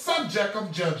first subject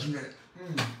of judgment.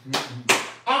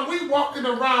 Are we walking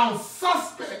around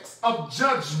suspects of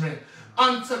judgment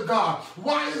unto God?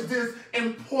 Why is this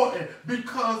important?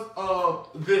 Because of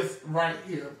this right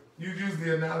here. You use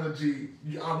the analogy,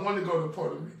 I want to go to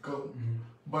Puerto Rico,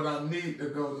 but I need to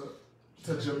go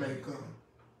to Jamaica.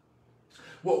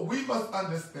 What we must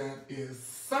understand is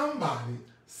somebody,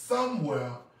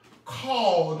 somewhere,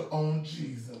 called on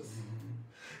Jesus.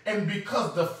 And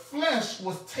because the flesh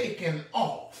was taken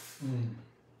off,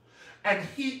 and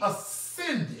he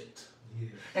ascended,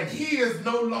 and he is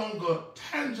no longer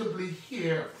tangibly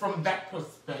here from that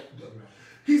perspective.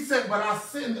 He said, but I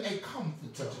send a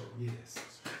comforter.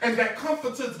 And that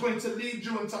comforter is going to lead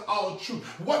you into all truth.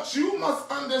 What you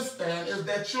must understand is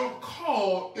that your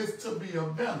call is to be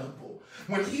available.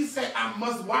 When he said, I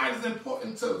must, why is it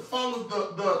important to follow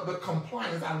the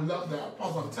compliance? I love that.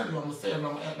 Apostle, I'm telling you, I'm going to say it, and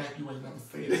I'm going to act like you ain't never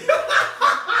said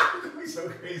it. So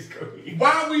crazy.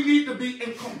 Why we need to be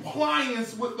in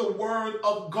compliance with the word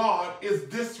of God is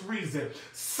this reason.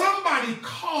 Somebody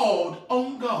called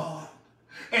on God.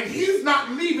 And he's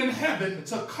not leaving heaven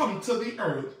to come to the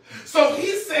earth. So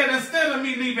he said, instead of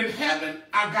me leaving heaven,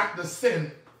 I got to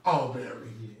send Auberry.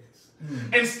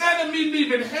 Instead of me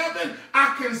leaving heaven,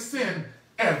 I can send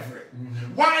Everett.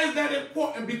 Why is that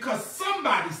important? Because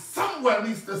somebody somewhere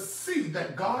needs to see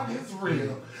that God is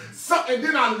real. And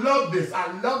then I love this.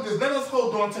 Let us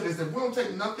hold on to this. If we don't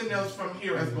take nothing else from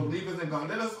here as believers in God,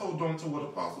 let us hold on to what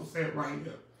Apostle said right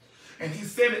here. And he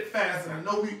said it fast, and I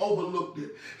know we overlooked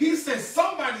it. He said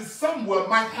somebody somewhere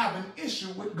might have an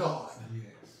issue with God.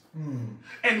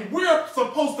 And we're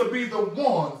supposed to be the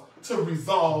ones to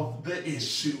resolve the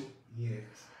issue.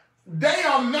 They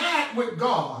are mad with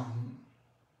God.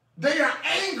 They are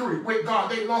angry with God.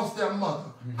 They lost their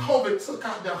mother. COVID took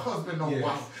out their husband or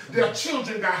wife. Their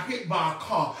children got hit by a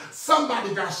car.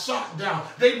 Somebody got shot down.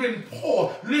 They've been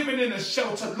poor, living in a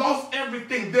shelter, lost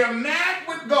everything. They're mad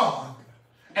with God.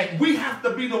 And we have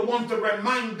to be the ones to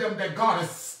remind them that God is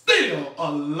still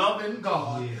a loving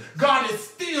God. Yes. God is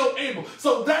still able.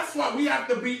 So that's why we have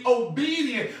to be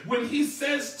obedient when he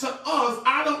says to us,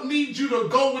 I don't need you to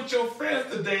go with your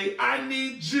friends today. I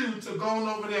need you to go on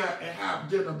over there and have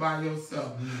dinner by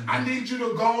yourself. Mm-hmm. I need you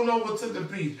to go on over to the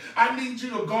beach. I need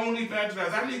you to go and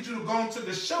evangelize. I need you to go into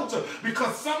the shelter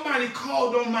because somebody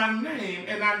called on my name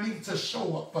and I need to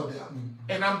show up for them.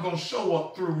 Mm-hmm. And I'm going to show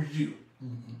up through you.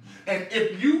 Mm-hmm. And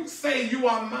if you say you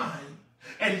are mine,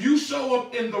 and you show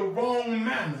up in the wrong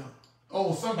manner,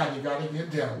 oh, somebody got to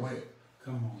get dealt with.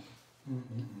 Come on.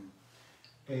 Mm-mm-mm.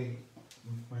 Hey,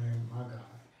 man, my God.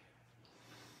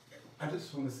 I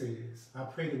just want to say this. I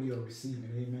pray that we are receiving,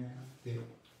 amen, that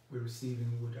we're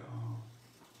receiving with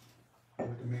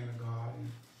the man of God,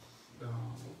 and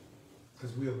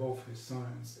because we are both his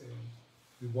sons, and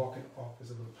we walk in the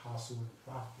office of an apostle and a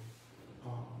prophet.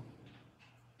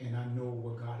 And I know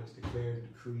what God has declared and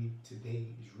decreed today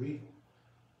is real.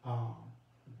 I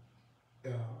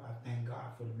thank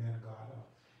God for the man of God.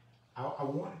 I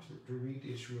wanted to read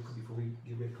this real quick before we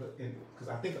get ready, because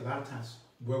I think a lot of times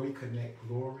where we connect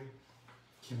glory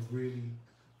can really,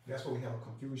 that's where we have a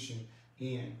confusion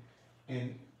in.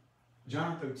 And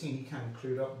John 13, he kind of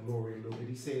cleared up glory a little bit.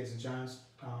 He says in John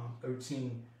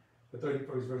 13, the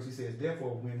 31st verse, he says,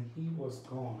 therefore, when he was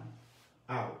gone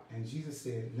out, and Jesus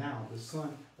said, now the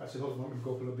Son, I should hold on, let me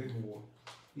go up a little bit more.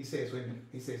 He says, wait a minute,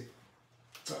 he says,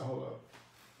 hold up.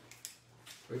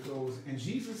 It goes, and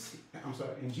Jesus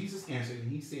answered, and he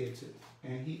said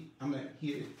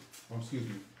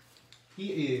he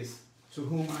is to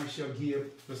whom I shall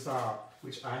give the sop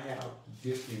which I have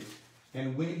dipped in.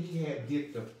 And when he had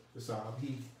dipped the sop,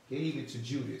 he gave it to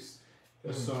Judas,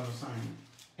 the son of Simon.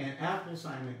 And after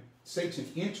Simon,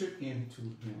 Satan entered into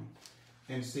him,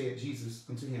 and said Jesus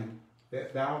unto him,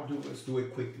 that thou doest, do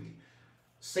it quickly.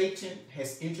 Satan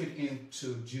has entered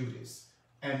into Judas,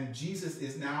 and Jesus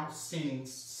is now sending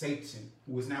Satan,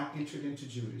 who is now entered into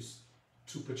Judas,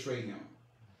 to betray him.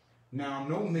 Now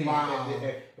no man,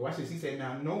 watch this, he said,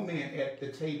 now no man at the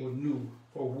table knew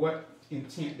for what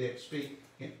intent that spake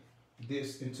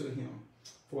this into him.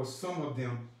 For some of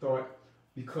them thought,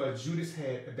 because Judas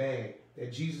had a bag,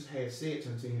 that Jesus had said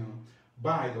unto him,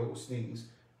 buy those things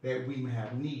that we may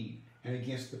have need, and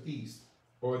against the feast,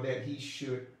 or that he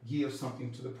should give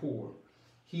something to the poor.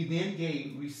 He then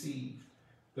received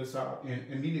the sop, and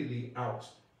immediately out,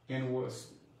 and was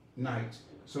night.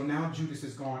 So now Judas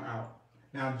is gone out.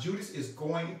 Now Judas is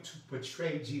going to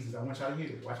betray Jesus. I want y'all to hear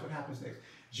this. Watch what happens next.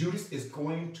 Judas is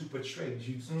going to betray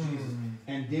Jesus.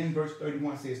 And then verse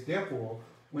 31 says, therefore,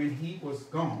 when he was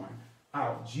gone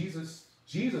out, Jesus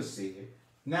said,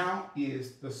 now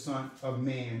is the Son of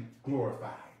Man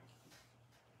glorified,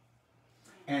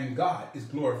 and God is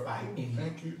glorified in him.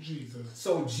 Thank you, Jesus.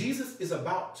 So Jesus is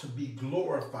about to be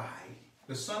glorified.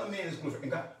 The Son of Man is glorified.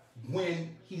 And God,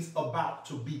 when he's about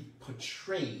to be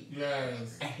portrayed,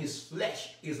 yes, and his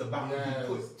flesh is about to be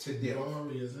put to death.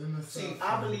 Glory is in the See,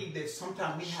 I believe that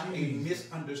sometimes we have a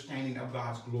misunderstanding of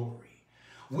God's glory.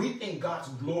 We think God's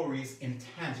glory is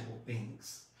intangible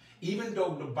things. Even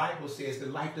though the Bible says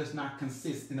that life does not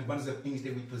consist in the abundance of things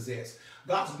that we possess.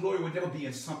 God's glory would never be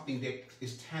in something that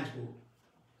is tangible,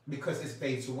 because it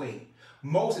fades away.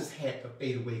 Moses had the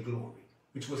fade away glory,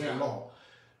 which was the law.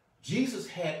 Jesus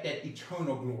had that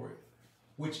eternal glory,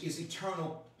 which is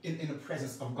eternal in the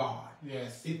presence of God.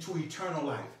 Yes. Into eternal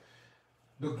life.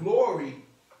 The glory,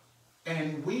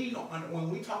 and when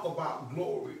we talk about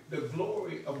glory, the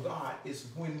glory of God is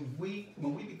when we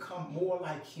become more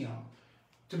like him.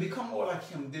 To become more like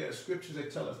him, there are scriptures that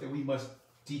tell us that we must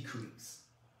decrease,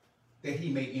 that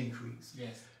he may increase.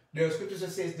 Yes. There are scriptures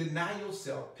that says, deny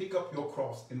yourself, pick up your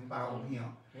cross, and follow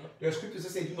him. Yep. There are scriptures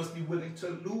that say you must be willing to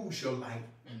lose your life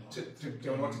to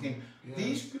gain. Yes.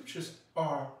 These scriptures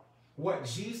are what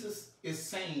Jesus is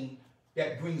saying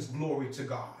that brings glory to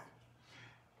God.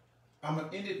 I'm going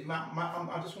to end it.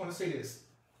 I just want to say this.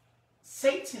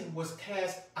 Satan was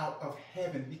cast out of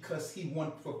heaven because he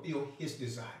wanted to fulfill his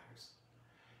desires.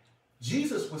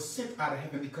 Jesus was sent out of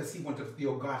heaven because he wanted to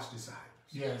fulfill God's desires.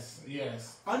 Yes,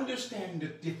 yes. Understand the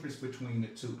difference between the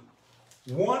two.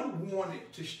 One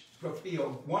wanted to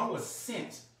fulfill, one was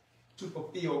sent to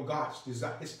fulfill God's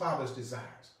desire, his Father's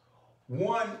desires.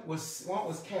 One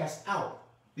was cast out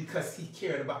because he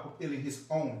cared about fulfilling his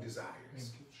own desires.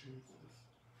 Thank you, Jesus.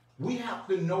 We have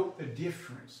to know the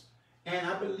difference. And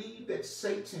I believe that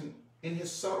Satan, in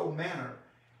his subtle manner,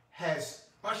 has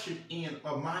ushered in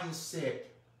a mindset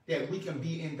that we can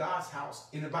be in God's house,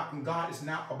 and God is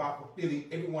now about fulfilling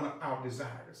every one of our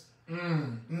desires.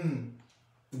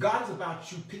 God is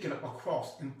about you picking up a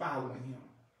cross and following him.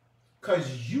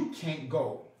 Because you can't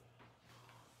go.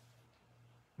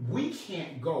 We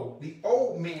can't go. The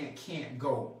old man can't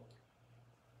go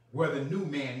where the new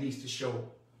man needs to show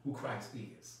who Christ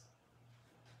is.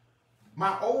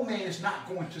 My old man is not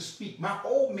going to speak. My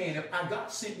old man, if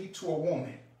God sent me to a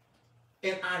woman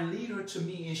and I lead her to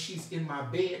me and she's in my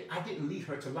bed, I didn't lead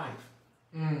her to life.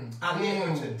 I led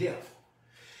her to death.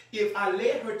 If I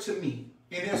led her to me,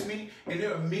 and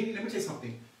there are many, let me tell you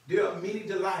something. There are many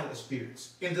Delilah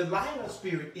spirits. And Delilah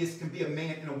spirit can be a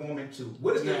man and a woman too.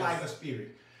 What is Delilah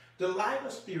spirit? Delilah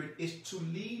spirit is to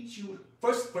lead you.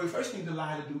 First thing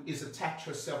Delilah do is attach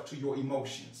herself to your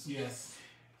emotions. Yes.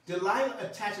 Delilah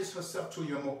attaches herself to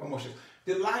your emotions.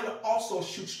 Delilah also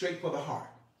shoots straight for the heart.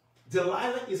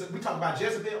 Delilah we talk about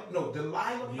Jezebel. No,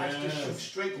 Delilah likes to shoot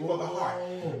straight for the heart.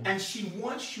 And she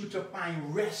wants you to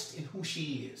find rest in who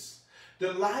she is.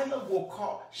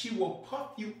 Delilah she will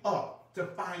puff you up to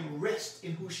find rest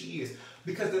in who she is.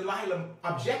 Because Delilah's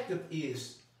objective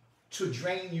is to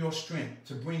drain your strength,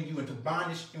 to bring you into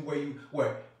bondage and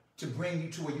to bring you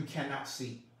to where you cannot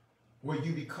see, where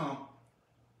you become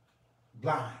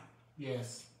blind.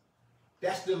 Yes.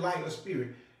 That's Delilah's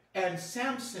spirit. And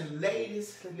Samson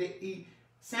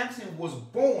was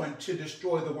born to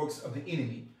destroy the works of the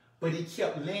enemy, but he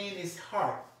kept laying his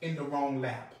heart in the wrong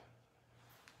lap.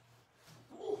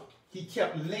 He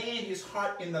kept laying his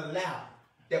heart in the lap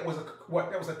that was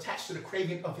attached to the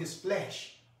craving of his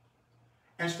flesh,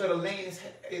 instead of laying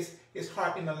his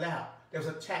heart in the lap that was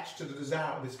attached to the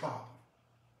desire of his father.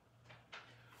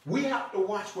 We have to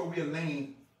watch where we are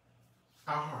laying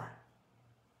our heart.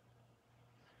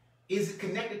 Is it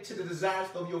connected to the desires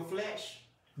of your flesh?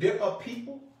 There are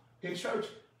people in church,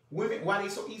 women, why they're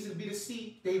so easy to be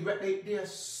deceived, they are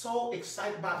so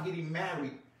excited about getting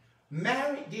married.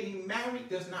 Getting married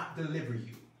does not deliver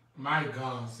you. My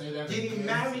God, say that again. Getting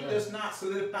married does not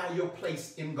solidify your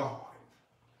place in God.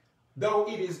 Though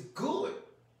it is good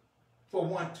for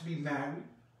one to be married,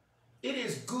 it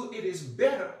is good, it is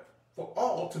better for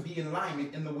all to be in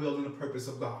alignment in the will and the purpose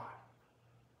of God.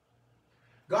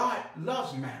 God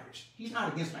loves marriage. He's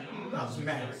not against marriage. He loves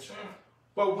marriage.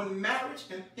 But when marriage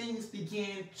and things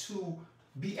begin to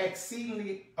be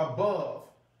exceedingly above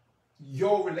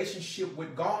your relationship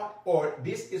with God, or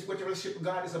this is what your relationship with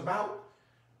God is about,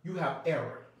 you have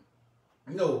error.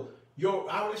 No,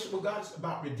 our relationship with God is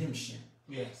about redemption.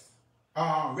 Yes.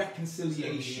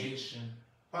 Reconciliation.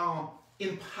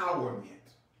 Empowerment.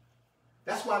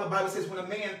 That's why the Bible says when a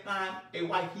man finds a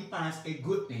wife, he finds a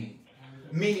good thing.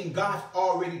 Meaning God's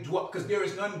already dwelt, because there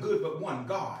is none good but one,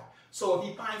 God. So if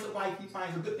he finds a wife, he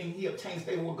finds a good thing, he obtains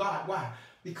favor with God. Why?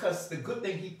 Because the good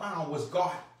thing he found was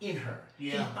God in her.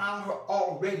 Yeah. He found her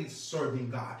already serving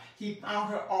God. He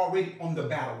found her already on the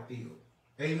battlefield.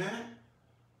 Amen?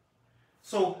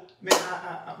 So,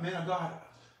 man of God.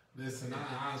 Listen,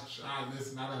 I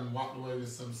done walked away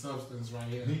with some substance right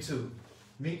here. Me too.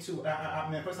 Me too.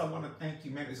 Man, first I want to thank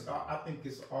you, man. I think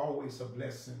it's always a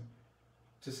blessing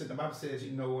to sit. The Bible says,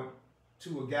 you know what?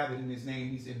 Two are gathered in his name,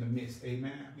 he's in the midst.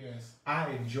 Amen. Yes. I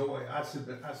enjoy. I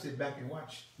sit back and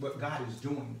watch what God is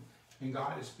doing. And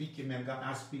God is speaking, man. God,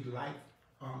 I speak life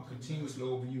continuously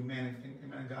over you, man. And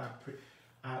man, God,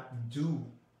 I do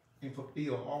and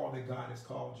fulfill all that God has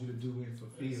called you to do and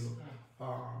fulfill. Yes.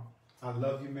 I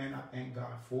love you, man. I thank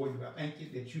God for you. I thank you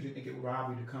that you didn't think it would rob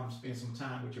you to come spend some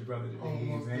time with your brother today,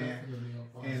 man.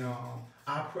 And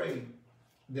I pray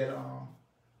that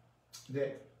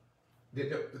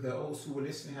those who were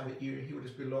listening have an ear to hear what the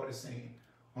Spirit of the Lord is saying.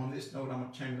 On this note, I'm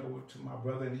going to turn it over to my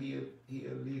brother, and he'll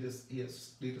lead us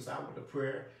out with a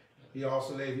prayer. He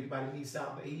also, if anybody needs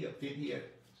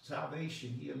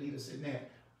salvation, he'll lead us in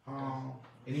that.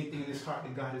 Anything in his heart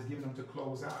that God has given him to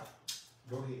close out,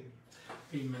 go ahead.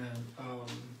 Amen.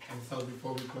 And so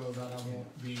before we close out, I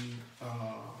won't be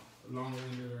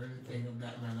long-winded or anything of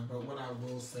that manner, but what I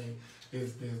will say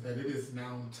is this, that it is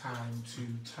now time to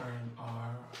turn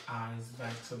our eyes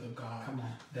back to the God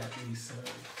that we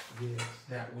serve, yes,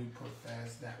 that we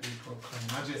profess, that we proclaim.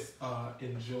 I just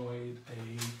enjoyed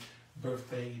a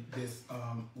birthday this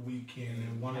weekend,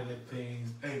 and one of the things,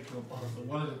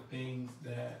 one of the things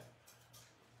that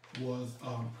was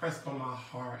pressed on my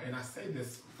heart, and I say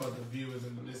this for the viewers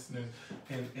and the listeners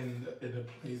and in the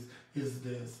place, is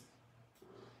this.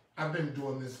 I've been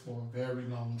doing this for a very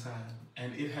long time,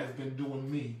 and it has been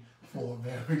doing me for a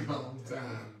very long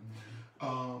time.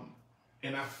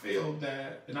 And I feel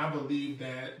that, and I believe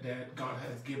that God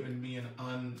has given me an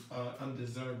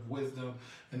undeserved wisdom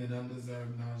and an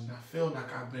undeserved knowledge. And I feel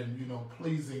like I've been,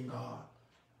 pleasing God.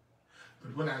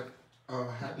 But when I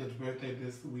had this birthday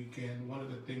this weekend, one of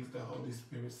the things the Holy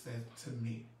Spirit said to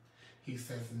me he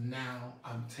says, now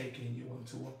I'm taking you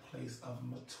into a place of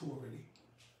maturity.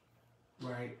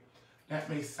 Right? That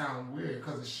may sound weird,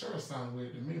 because it sure sounds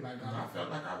weird to me. Like, God, I felt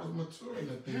like I was mature in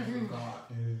the things of God.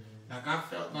 Like, I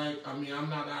felt like, I mean, I'm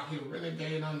not out here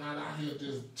renegade. I'm not out here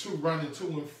just running to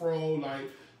and fro, like,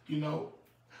 you know.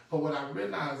 But what I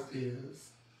realized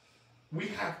is we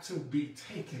have to be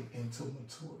taken into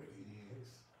maturity. Yes.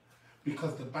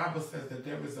 Because the Bible says that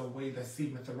there is a way that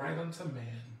seemeth right unto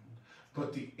man,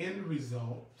 but the end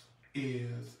result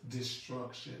is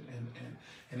destruction.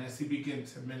 And as he began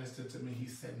to minister to me, he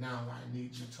said, now I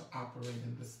need you to operate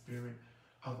in the spirit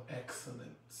of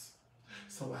excellence.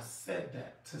 So I said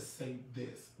that to say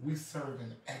this: we serve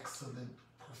an excellent,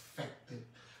 perfected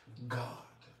God.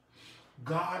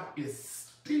 God is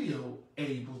still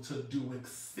able to do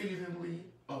exceedingly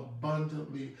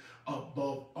abundantly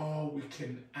above all we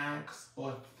can ask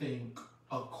or think,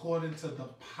 according to the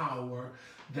power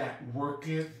that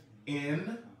worketh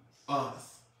in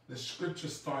us. The scripture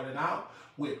started out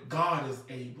with God is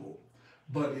able,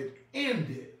 but it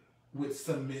ended with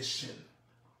submission.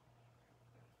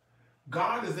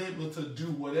 God is able to do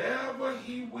whatever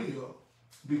he will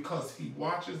because he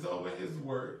watches over his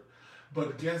word.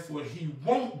 But guess what? He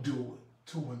won't do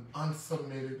it to an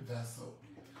unsubmitted vessel.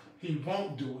 He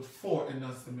won't do it for an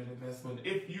unsubmitted vessel. And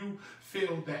if you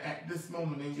feel that at this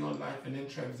moment in your life and in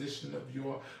transition of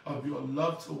your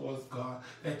love towards God,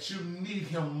 that you need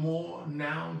him more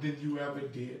now than you ever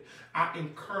did, I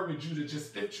encourage you to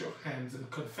just lift your hands and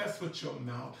confess with your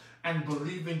mouth and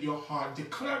believe in your heart.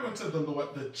 Declare unto the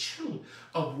Lord the truth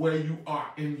of where you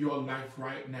are in your life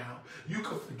right now. You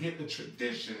could forget the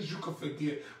traditions. You could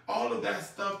forget all of that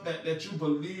stuff that you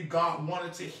believe God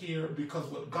wanted to hear, because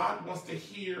what God wants to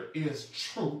hear is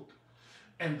truth,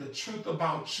 and the truth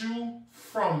about you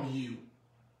from you.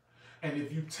 And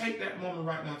if you take that moment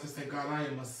right now to say, God, I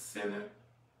am a sinner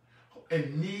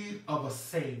in need of a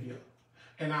Savior,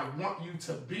 and I want you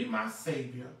to be my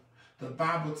Savior. The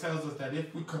Bible tells us that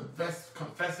if we confess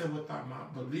it with our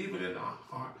mouth, believe it in our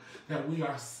heart, that we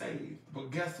are saved.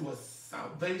 But guess what?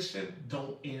 Salvation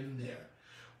don't end there.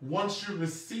 Once you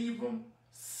receive them,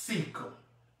 seek them.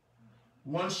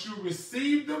 Once you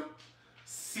receive them,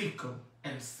 seek them,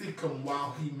 and seek them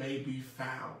while he may be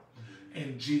found.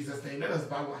 In Jesus' name, let us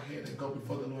bow our head and go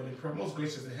before the Lord in prayer. Most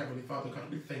gracious and heavenly Father, God,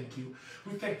 we thank you.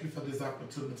 We thank you for this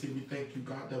opportunity. We thank you,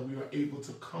 God, that we are able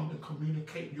to come and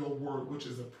communicate your word, which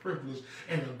is a privilege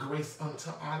and a grace unto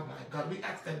our life. God, we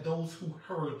ask that those who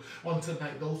heard on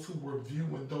tonight, those who were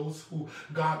viewing, those who,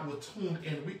 God, were tuned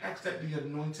in, we ask that the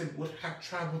anointing would have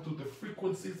traveled through the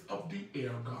frequencies of the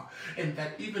air, God, and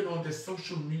that even on the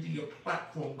social media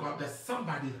platform, God, that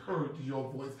somebody heard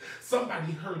your voice.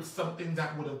 Somebody heard something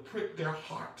that would have pricked their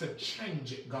heart to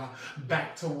change it, God,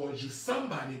 back towards you.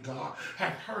 Somebody, God,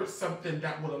 had heard something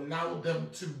that would allow them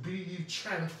to be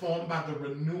transformed by the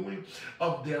renewing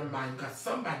of their mind. God,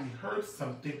 somebody heard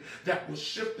something that will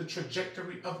shift the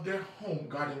trajectory of their home,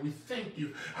 God, and we thank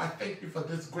you. I thank you for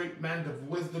this great man of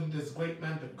wisdom, this great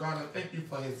man of God. I thank you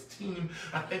for his team.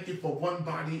 I thank you for one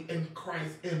body in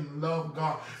Christ, in love,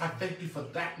 God. I thank you for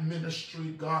that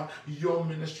ministry, God, your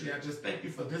ministry. I just thank you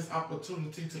for this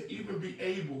opportunity to even be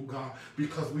able, God,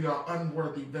 because we are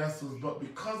unworthy vessels, but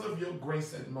because of your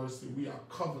grace and mercy, we are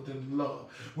covered in love,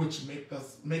 which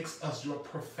makes us your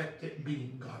perfected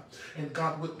being, God. And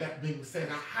God, with that being said,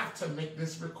 I have to make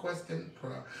this request in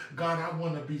prayer. God, I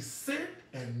want to be sent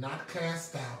and not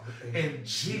cast out. In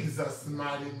Jesus'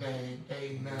 mighty name,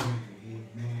 amen.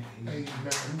 Amen. Amen.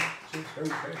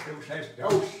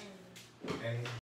 Amen.